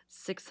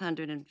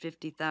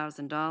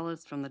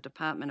 $650,000 from the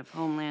Department of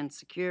Homeland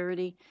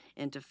Security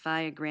into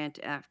Fire Grant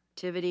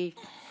Activity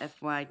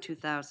FY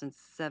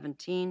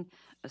 2017,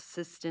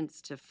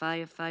 Assistance to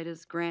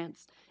Firefighters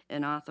Grants,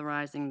 and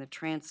authorizing the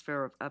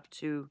transfer of up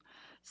to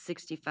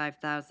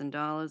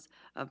 $65,000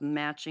 of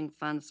matching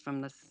funds from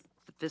the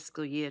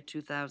fiscal year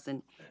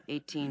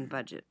 2018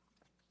 budget.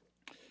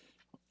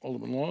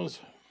 Alderman Laws.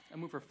 I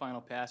move for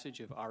final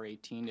passage of R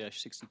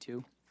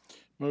 18-62.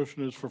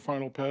 Motion is for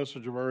final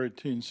passage of R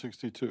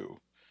 1862.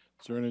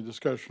 Is there any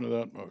discussion of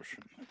that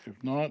motion?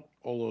 If not,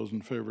 all those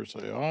in favor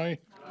say aye.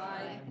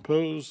 Aye.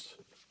 Opposed?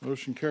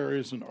 Motion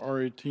carries and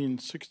R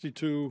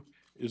 1862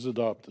 is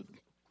adopted.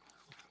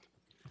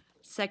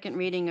 Second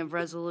reading of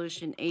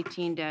Resolution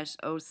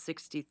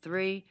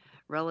 18-063,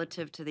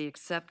 relative to the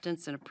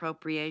acceptance and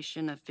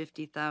appropriation of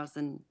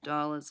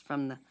 $50,000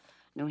 from the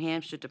New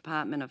Hampshire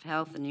Department of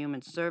Health and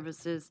Human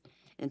Services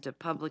into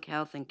Public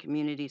Health and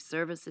Community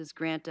Services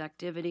Grant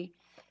Activity,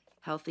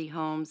 Healthy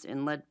Homes,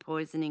 and Lead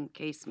Poisoning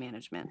Case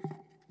Management.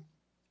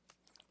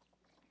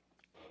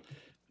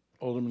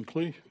 Alderman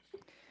Clee.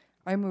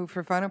 I move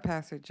for final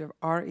passage of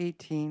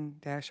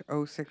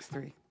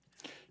R18-063.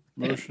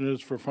 Motion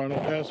is for final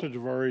passage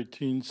of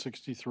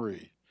R1863.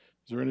 Is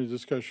there any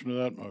discussion of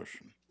that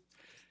motion?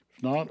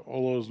 If not,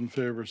 all those in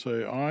favor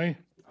say aye.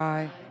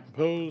 Aye.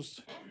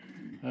 Opposed?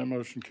 That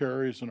motion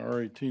carries and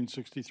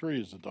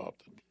R1863 is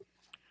adopted.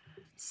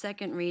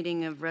 Second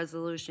reading of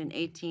Resolution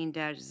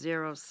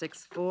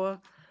 18-064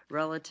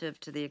 relative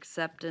to the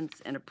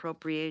acceptance and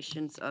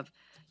appropriations of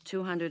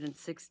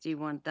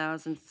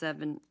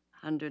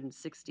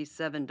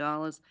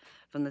 $261,767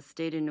 from the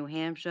State of New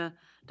Hampshire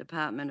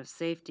Department of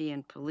Safety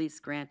and Police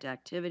Grant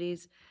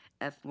Activities,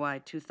 FY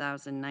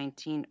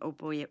 2019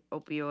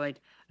 Opioid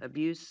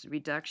Abuse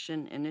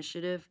Reduction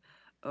Initiative,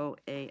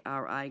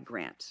 OARI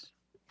grant.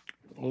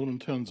 Alderman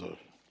Tenza.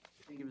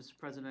 Thank you, Mr.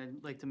 President.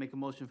 I'd like to make a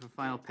motion for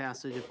final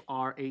passage of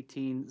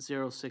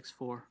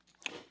R18-064.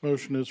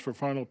 Motion is for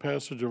final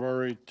passage of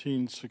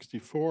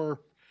R1864.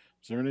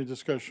 Is there any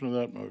discussion of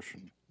that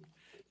motion?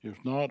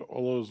 If not,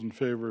 all those in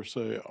favor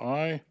say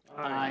aye.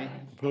 Aye.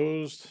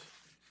 Opposed?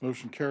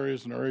 Motion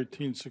carries and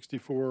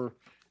R1864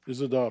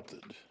 is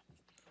adopted.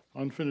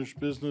 Unfinished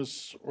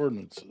business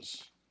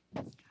ordinances.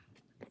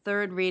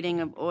 Third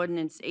reading of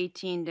ordinance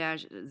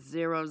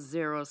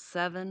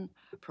 18-007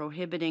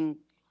 prohibiting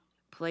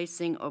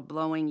placing or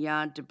blowing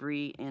yard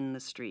debris in the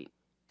street.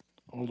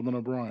 Alderman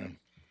O'Brien.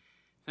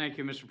 Thank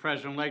you, Mr.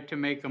 President. I'd like to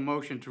make a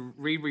motion to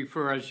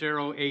re-refer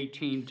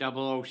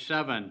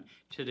 018-007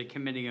 to the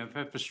Committee of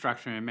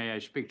Infrastructure, and may I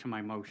speak to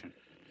my motion?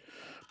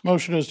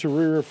 Motion is to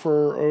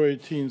re-refer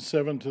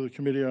 018-7 to the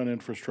Committee on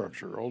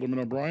Infrastructure. Alderman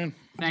O'Brien.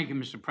 Thank you,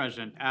 Mr.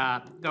 President.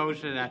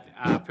 Those that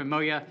are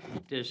familiar,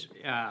 this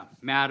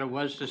matter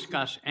was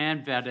discussed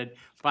and vetted,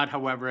 but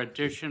however,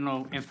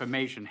 additional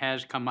information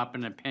has come up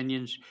in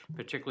opinions,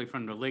 particularly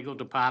from the legal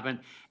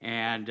department,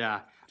 and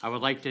I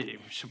would like to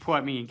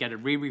support me and get it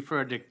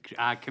re-referred to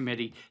our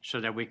committee so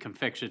that we can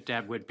fix it.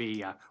 That would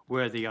be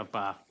worthy of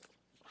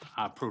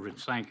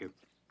prudence. Thank you.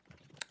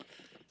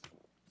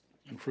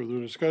 And further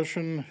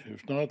discussion?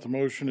 If not, the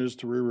motion is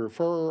to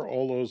re-refer.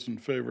 All those in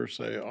favor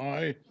say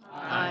aye.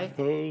 Aye.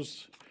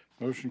 Opposed?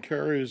 Motion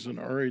carries and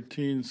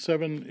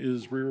R18-7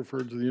 is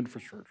re-referred to the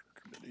Infrastructure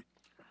Committee.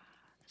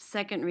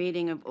 Second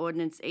reading of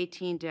ordinance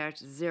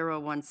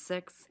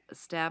 18-016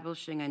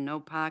 establishing a no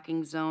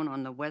parking zone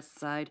on the west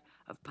side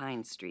of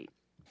Pine Street.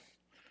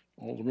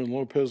 Alderman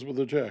Lopez with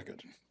a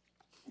jacket.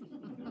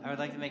 I would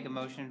like to make a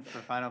motion for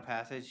final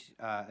passage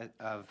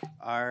of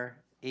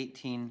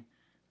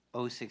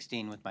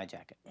R18-016 with my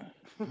jacket.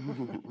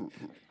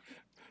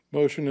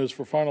 Motion is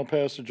for final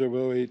passage of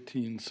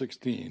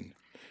 018-16.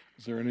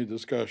 Is there any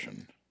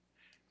discussion?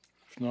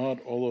 If not,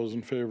 all those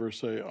in favor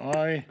say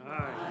aye.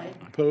 Aye.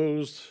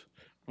 Opposed?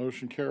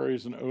 Motion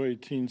carries and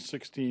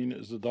 018-16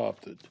 is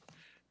adopted.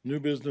 New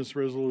business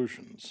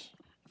resolutions.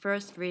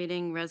 First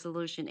reading,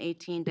 Resolution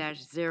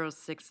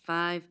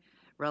 18-065,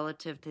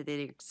 relative to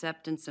the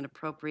acceptance and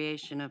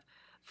appropriation of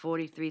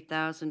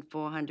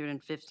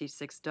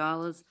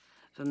 $43,456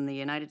 from the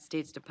United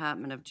States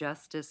Department of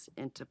Justice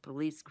into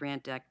Police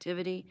Grant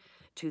Activity,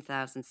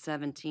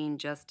 2017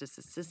 Justice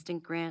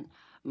Assistant Grant,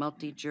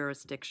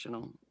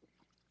 multi-jurisdictional.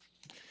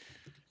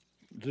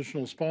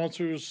 Additional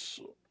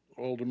sponsors,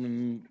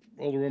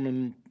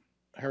 Alderwoman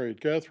Harriet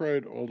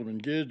Gathright,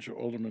 Alderman Gidge,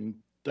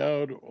 Alderman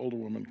Dowd,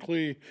 Alderwoman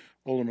Clee,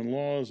 Alderman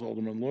Laws,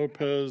 Alderman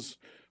Lopez,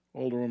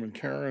 Alderwoman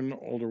Karen,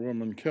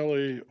 Alderwoman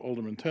Kelly,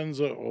 Alderman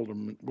Tenza,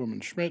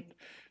 Alderwoman Schmidt,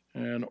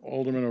 and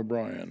Alderman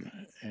O'Brien.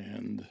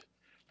 And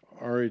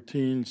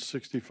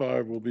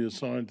R1865 will be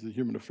assigned to the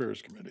Human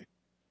Affairs Committee.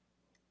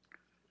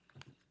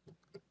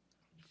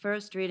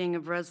 First reading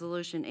of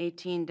Resolution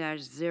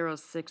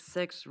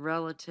 18-066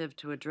 relative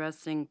to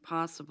addressing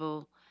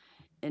possible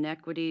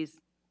inequities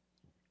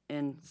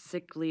in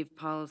sick leave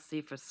policy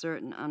for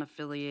certain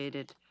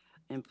unaffiliated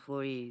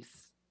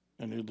employees.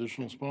 Any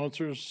additional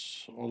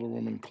sponsors?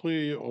 Alderwoman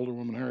Clee,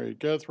 Alderwoman Harriet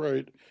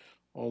Gathright,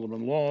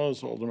 Alderman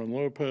Laws, Alderman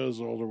Lopez,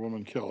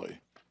 Alderwoman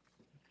Kelly.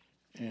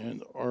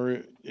 And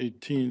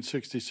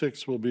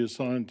R1866 will be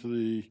assigned to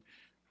the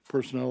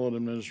Personnel and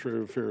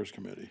Administrative Affairs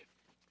Committee.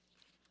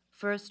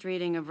 First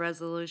reading of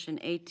Resolution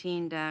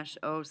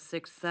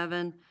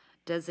 18-067,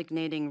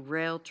 designating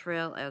rail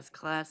trail as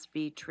Class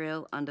B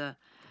trail under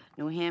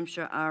New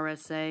Hampshire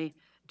RSA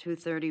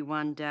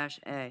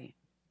 231-A.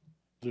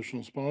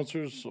 Additional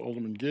sponsors,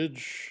 Alderman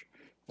Gidge,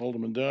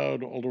 Alderman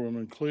Dowd,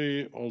 Alderwoman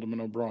Clee,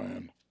 Alderman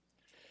O'Brien.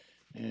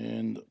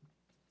 And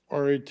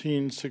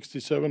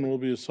R1867 will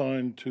be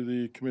assigned to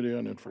the Committee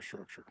on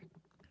Infrastructure.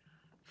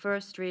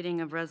 First reading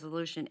of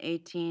Resolution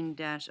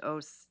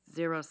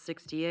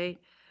 18-068,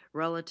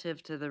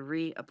 relative to the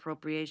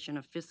reappropriation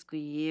of fiscal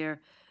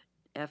year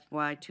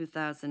FY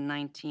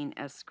 2019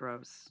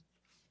 escrows.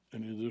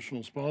 Any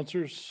additional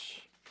sponsors?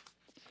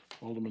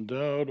 Alderman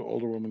Dowd,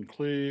 Alderwoman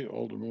Clee,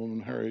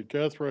 Alderwoman Harriet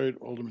Gathright,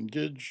 Alderman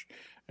Gidge,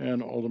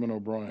 and Alderman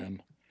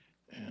O'Brien.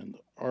 And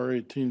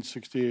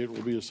R-1868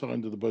 will be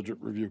assigned to the Budget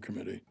Review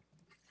Committee.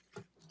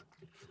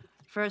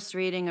 First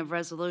reading of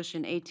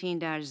Resolution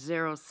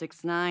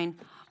 18-069,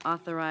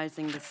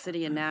 authorizing the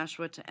City of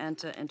Nashua to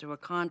enter into a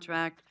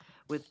contract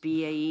with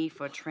BAE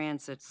for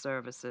transit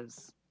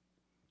services.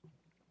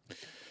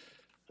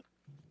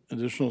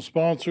 Additional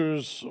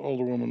sponsors,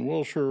 Alderwoman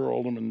Wilshire,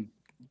 Alderman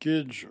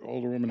Gidge,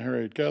 Alderwoman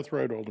Harriet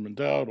Gathright, Alderman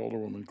Dowd,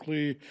 Alderwoman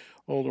Clee,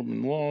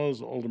 Alderman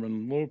Laws,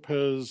 Alderman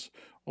Lopez,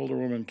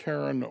 Alderwoman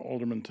Karen,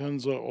 Alderman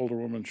Tenza,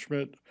 Alderwoman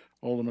Schmidt,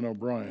 Alderman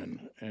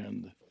O'Brien.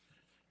 And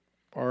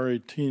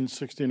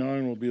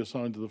R-1869 will be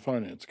assigned to the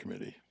Finance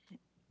Committee.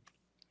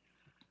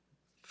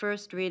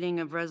 First reading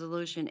of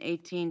Resolution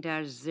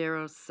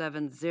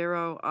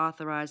 18-070,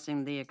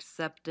 authorizing the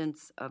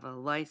acceptance of a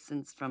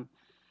license from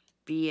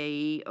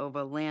BAE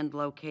over land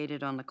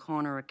located on the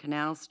corner of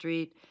Canal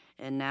Street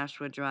and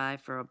Nashua Drive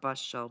for a bus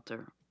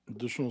shelter.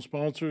 Additional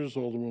sponsors,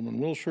 Alderwoman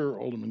Wilshire,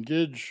 Alderman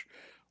Gidge,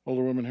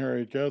 Alderwoman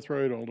Harriet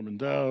Gathright, Alderman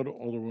Dowd,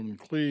 Alderwoman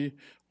Clee,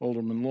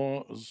 Alderman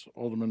Laws,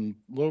 Alderman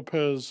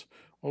Lopez,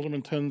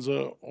 Alderman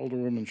Tenza,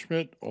 Alderwoman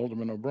Schmidt,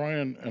 Alderman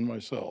O'Brien, and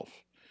myself.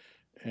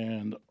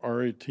 And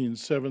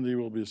R-1870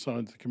 will be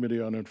assigned to the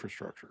Committee on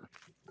Infrastructure.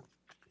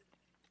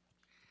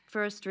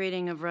 First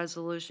reading of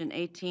Resolution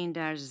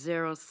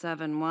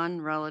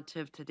 18-071,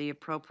 relative to the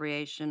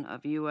appropriation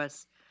of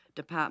U.S.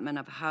 Department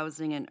of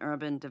Housing and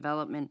Urban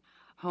Development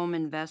Home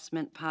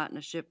Investment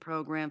Partnership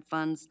Program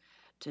funds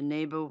to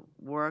Neighbor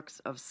Works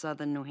of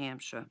Southern New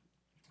Hampshire.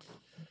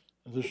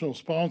 Additional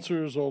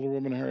sponsors,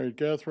 Alderwoman Harriet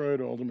Gathright,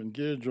 Alderman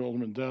Gidge,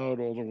 Alderman Dowd,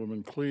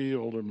 Alderwoman Clee,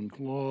 Alderman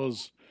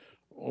Laws,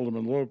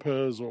 Alderman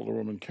Lopez,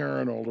 Alderwoman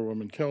Karen,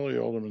 Alderwoman Kelly,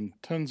 Alderman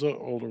Tenza,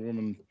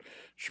 Alderwoman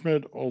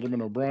Schmidt,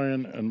 Alderman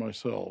O'Brien, and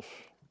myself.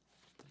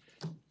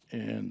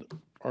 And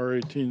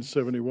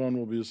R-1871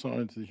 will be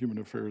assigned to the Human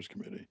Affairs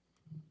Committee.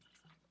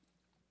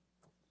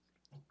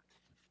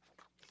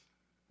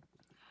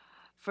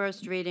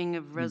 First reading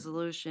of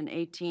Resolution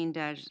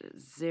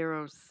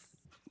 18-0,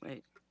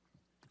 wait,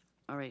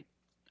 all right,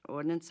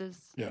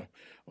 ordinances? Yeah,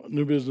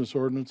 new business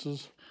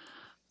ordinances.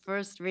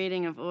 First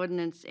reading of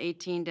Ordinance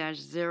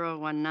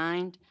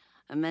 18-019,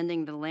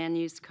 amending the Land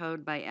Use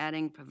Code by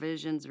adding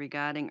provisions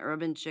regarding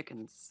urban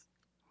chickens.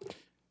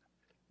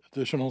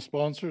 Additional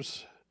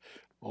sponsors,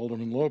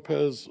 Alderman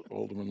Lopez,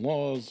 Alderman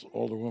Laws,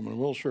 Alderwoman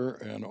Wilshire,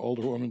 and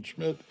Alderwoman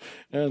Schmidt,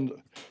 and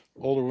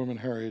Alderwoman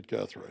Harriet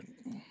Gathright.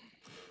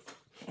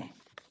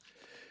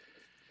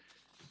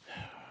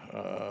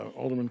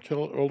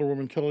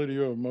 Alderwoman Kelly, do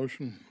you have a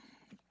motion?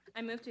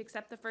 I move to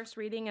accept the first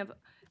reading of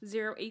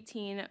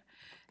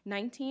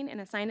 01819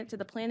 and assign it to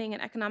the Planning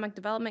and Economic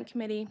Development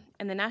Committee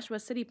and the Nashua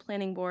City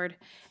Planning Board,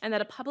 and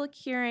that a public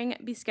hearing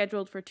be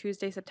scheduled for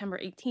Tuesday, September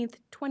 18th,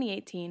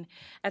 2018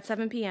 at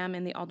 7 p.m.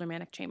 in the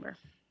Aldermanic Chamber.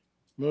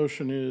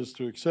 Motion is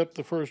to accept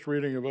the first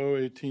reading of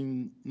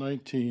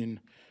 01819,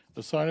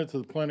 assign it to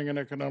the Planning and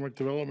Economic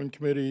Development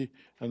Committee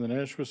and the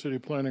Nashua City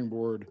Planning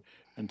Board,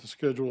 and to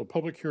schedule a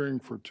public hearing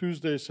for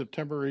Tuesday,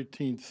 September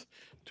 18th,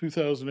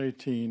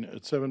 2018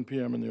 at 7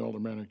 p.m. in the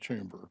Aldermanic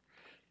Chamber.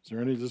 Is there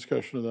any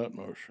discussion of that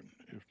motion?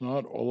 If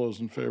not, all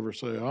those in favor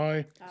say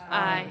aye.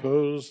 Aye.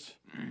 Opposed?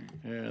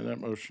 And that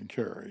motion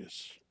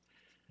carries.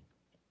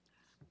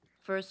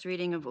 First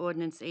reading of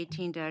Ordinance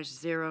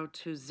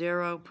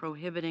 18-020,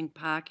 prohibiting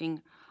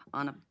parking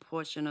on a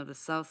portion of the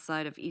south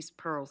side of East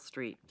Pearl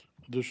Street.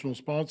 Additional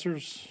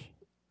sponsors?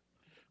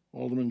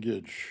 Alderman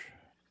Gidge.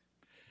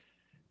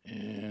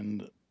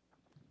 And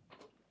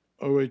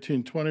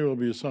 01820 will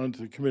be assigned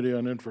to the Committee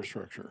on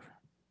Infrastructure.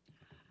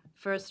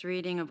 First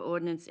reading of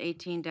Ordinance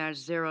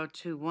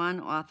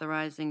 18-021,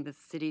 authorizing the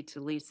city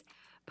to lease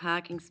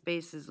parking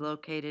spaces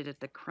located at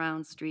the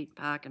Crown Street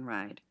Park and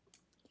Ride.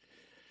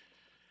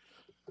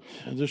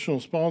 Additional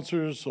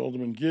sponsors,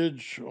 Alderman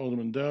Gidge,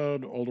 Alderman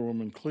Dowd,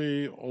 Alderwoman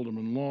Clee,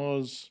 Alderman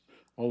Laws,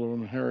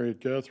 Alderwoman Harriet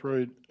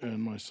Gathright,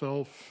 and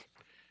myself.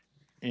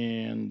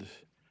 And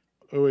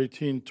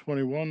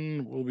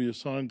 01821 will be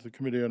assigned to the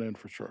Committee on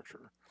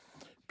Infrastructure.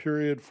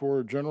 Period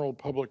for general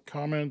public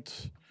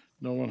comment.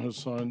 No one has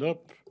signed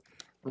up.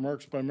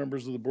 Remarks by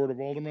members of the Board of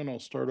Aldermen. I'll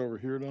start over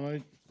here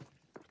tonight.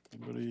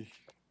 Anybody?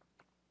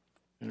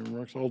 Any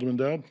remarks? Alderman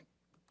Dowd?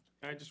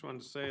 I just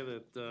wanted to say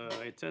that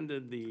I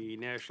attended the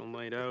National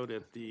Night Out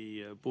at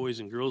the Boys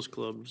and Girls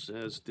Clubs,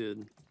 as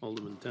did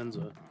Alderman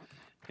Tenza,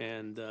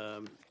 and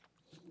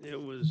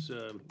it was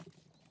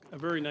a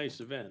very nice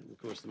event.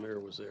 Of course, the mayor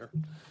was there.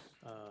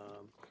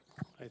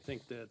 I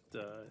think that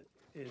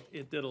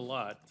it did a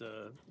lot.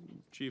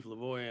 Chief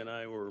Lavoie and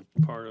I were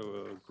part of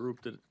a group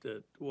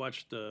that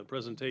watched a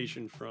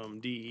presentation from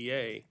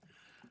DEA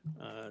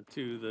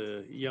to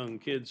the young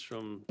kids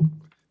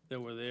that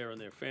were there and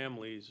their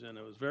families, and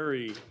it was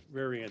very,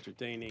 very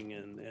entertaining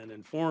and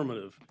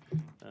informative.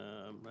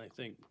 I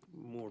think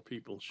more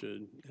people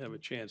should have a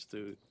chance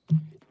to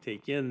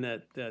take in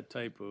that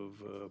type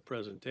of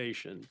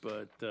presentation,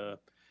 but there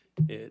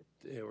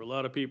were a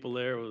lot of people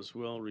there. It was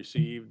well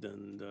received,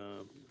 and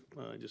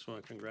I just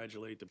want to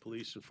congratulate the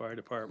police and fire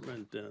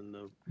department and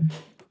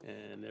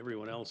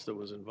everyone else that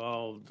was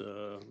involved,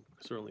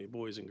 certainly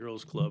Boys and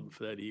Girls Club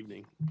for that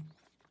evening.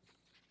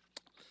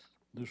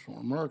 Additional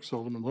remarks,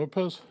 Alderman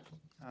Lopez.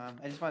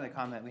 I just wanted to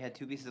comment, we had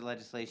two pieces of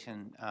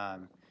legislation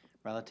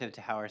relative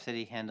to how our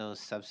city handles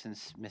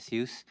substance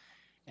misuse.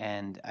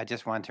 And I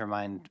just wanted to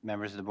remind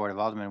members of the Board of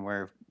Aldermen,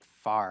 we're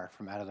far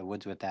from out of the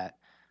woods with that.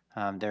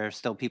 There are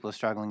still people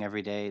struggling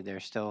every day.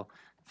 There's still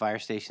fire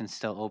stations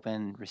still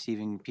open,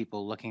 receiving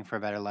people looking for a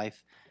better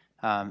life.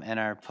 And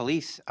our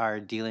police are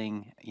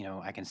dealing,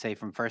 I can say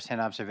from firsthand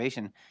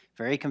observation,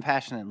 very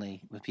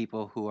compassionately with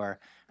people who are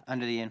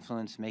under the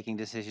influence, making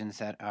decisions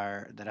that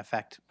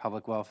affect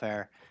public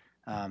welfare.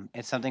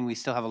 It's something we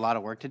still have a lot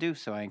of work to do,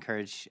 so I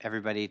encourage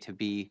everybody to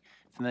be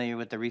familiar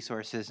with the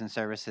resources and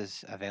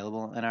services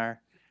available in our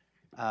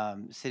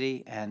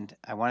city. And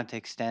I wanted to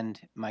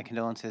extend my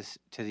condolences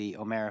to the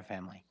O'Mara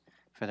family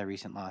for their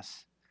recent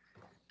loss.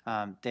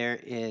 There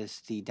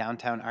is the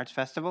Downtown Arts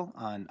Festival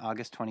on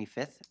August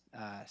 25th,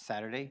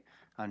 Saturday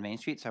on Main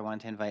Street, so I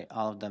wanted to invite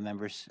all of the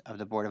members of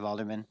the Board of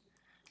Aldermen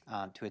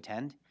to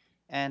attend.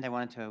 And I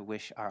wanted to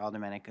wish our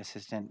aldermanic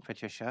assistant,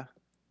 Patricia,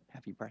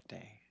 happy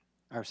birthday.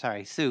 Or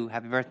sorry, Sue,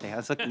 happy birthday. I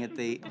was looking at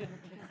the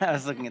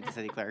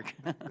city clerk.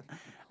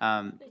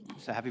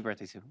 So happy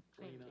birthday, Sue.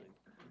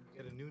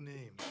 Get a new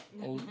name.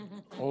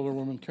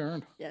 Alderwoman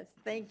Karen. Yes,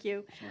 thank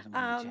you. She wasn't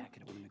wearing a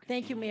jacket, it wouldn't have been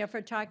Thank you, Mayor,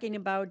 for talking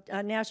about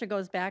Nashua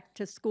goes back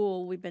to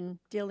school. We've been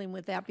dealing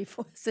with that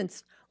before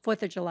since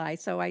 4th of July.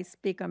 So I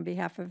speak on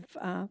behalf of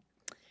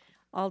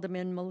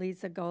Alderman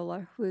Melissa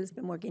Gola, who has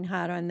been working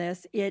hard on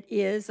this. It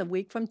is a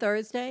week from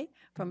Thursday,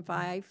 from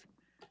 5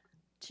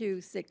 to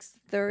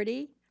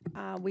 6:30.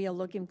 We are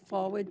looking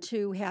forward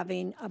to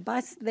having a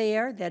bus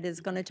there that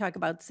is going to talk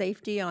about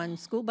safety on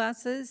school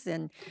buses,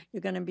 and you're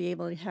going to be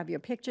able to have your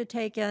picture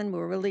taken.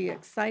 We're really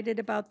excited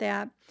about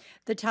that.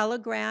 The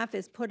Telegraph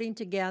is putting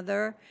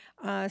together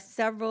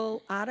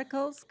several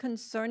articles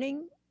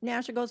concerning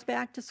Nashua Goes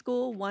Back to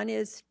School. One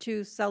is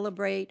to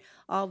celebrate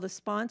all the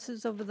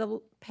sponsors over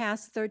the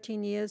past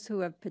 13 years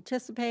who have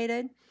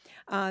participated.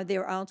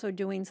 They're also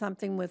doing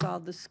something with all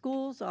the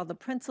schools, all the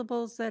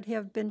principals that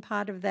have been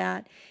part of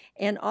that,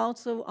 and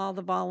also all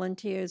the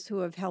volunteers who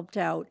have helped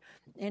out.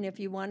 And if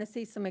you want to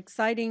see some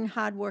exciting,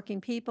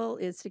 hardworking people,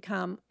 is to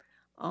come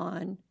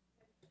on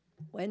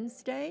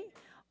Wednesday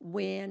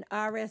when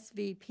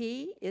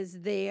RSVP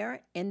is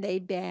there, and they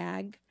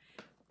bag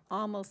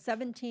almost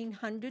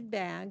 1,700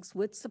 bags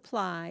with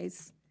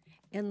supplies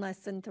in less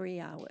than 3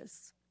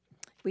 hours.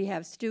 We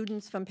have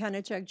students from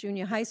Pennachuck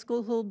Junior High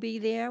School who'll be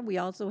there. We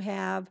also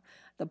have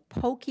the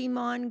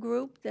Pokemon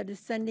group that is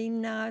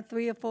sending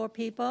 3 or 4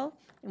 people.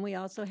 And we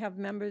also have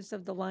members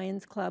of the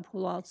Lions Club who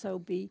will also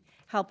be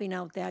helping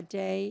out that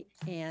day.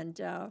 And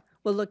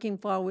we're looking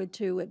forward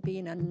to it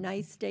being a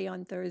nice day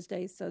on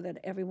Thursday so that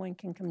everyone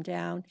can come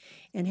down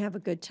and have a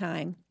good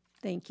time.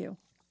 Thank you.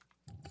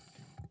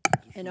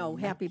 And oh,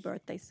 happy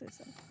birthday,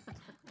 Susan.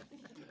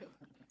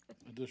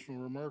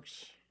 Additional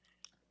remarks?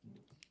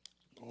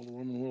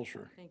 Alderwoman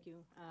Wilshire. Thank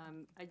you.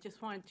 I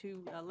just wanted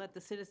to let the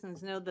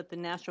citizens know that the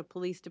Nashua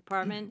Police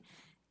Department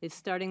is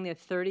starting their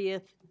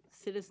 30th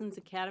Citizens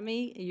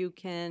Academy. You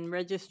can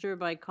register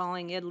by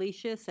calling Ed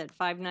Lecius at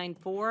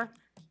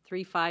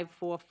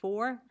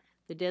 594-3544.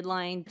 The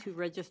deadline to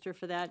register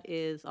for that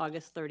is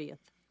August 30th.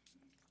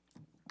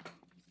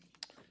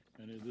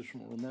 Any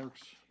additional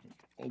remarks?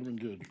 Alderman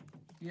Gidge.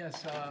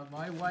 Yes,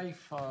 my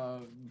wife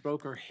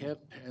broke her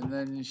hip, and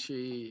then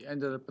she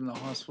ended up in the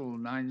hospital with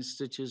 9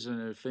 stitches in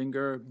her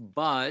finger,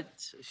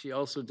 but she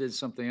also did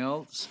something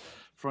else.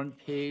 Front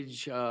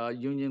page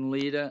union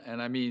leader,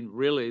 and I mean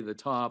really the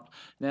top,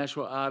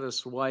 Nashua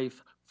artist's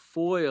wife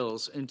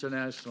foils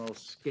international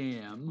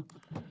scam.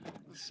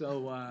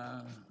 So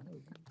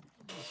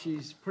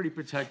she's pretty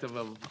protective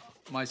of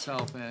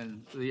myself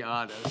and the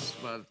artist,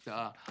 but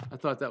I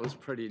thought that was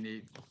pretty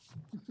neat.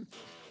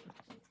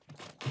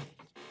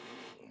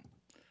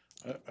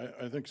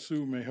 I think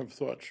Sue may have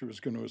thought she was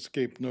going to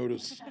escape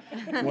notice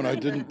when I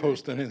didn't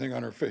post anything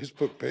on her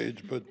Facebook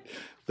page, but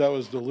that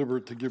was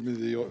deliberate to give me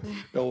the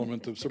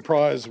element of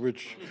surprise,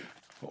 which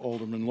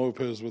Alderman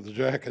Lopez with the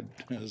jacket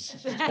has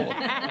stolen. So,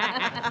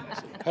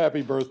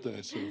 happy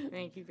birthday, Sue.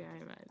 Thank you very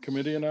much.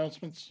 Committee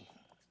announcements?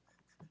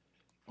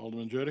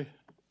 Alderman Jettie?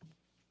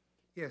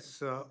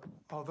 Yes,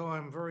 although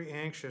I'm very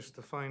anxious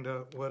to find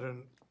out what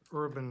an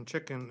urban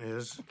chicken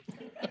is.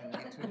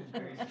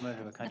 Similar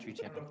to a country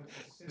chicken.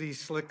 The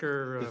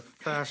slicker,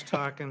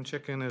 fast-talking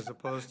chicken as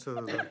opposed to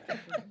the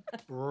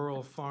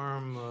rural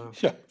farm,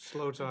 Yeah.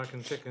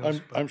 slow-talking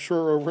chickens. I'm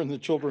sure over in the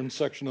children's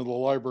section of the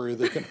library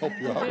they can help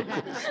you out with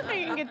this. I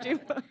can get you a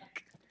book.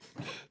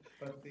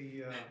 But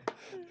the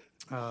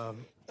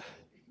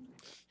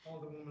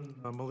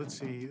Alderwoman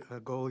Melissa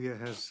Golia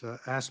has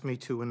asked me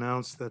to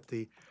announce that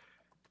the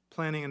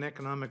Planning and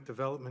Economic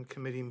Development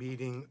Committee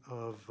meeting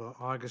of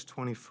August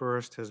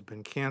 21st has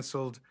been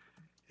canceled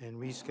and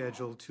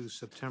rescheduled to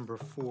September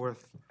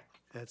 4th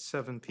at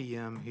 7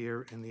 p.m.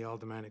 here in the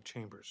Aldermanic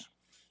Chambers.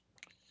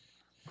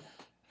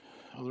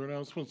 Other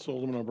announcements?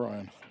 Alderman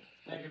O'Brien.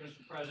 Thank you,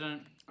 Mr.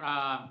 President.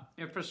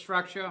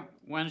 Infrastructure,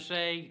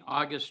 Wednesday,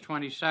 August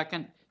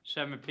 22nd,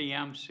 7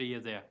 PM. See you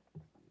there.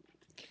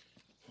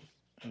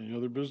 Any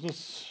other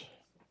business?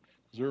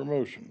 Is there a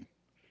motion?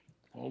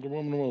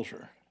 Alderwoman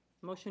Wilshire.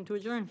 Motion to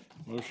adjourn.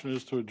 Motion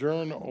is to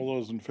adjourn. All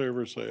those in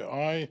favor say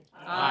aye.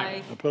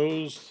 Aye.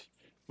 Opposed?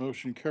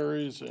 Motion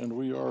carries, and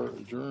we are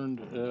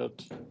adjourned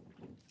at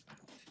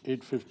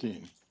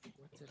 8:15.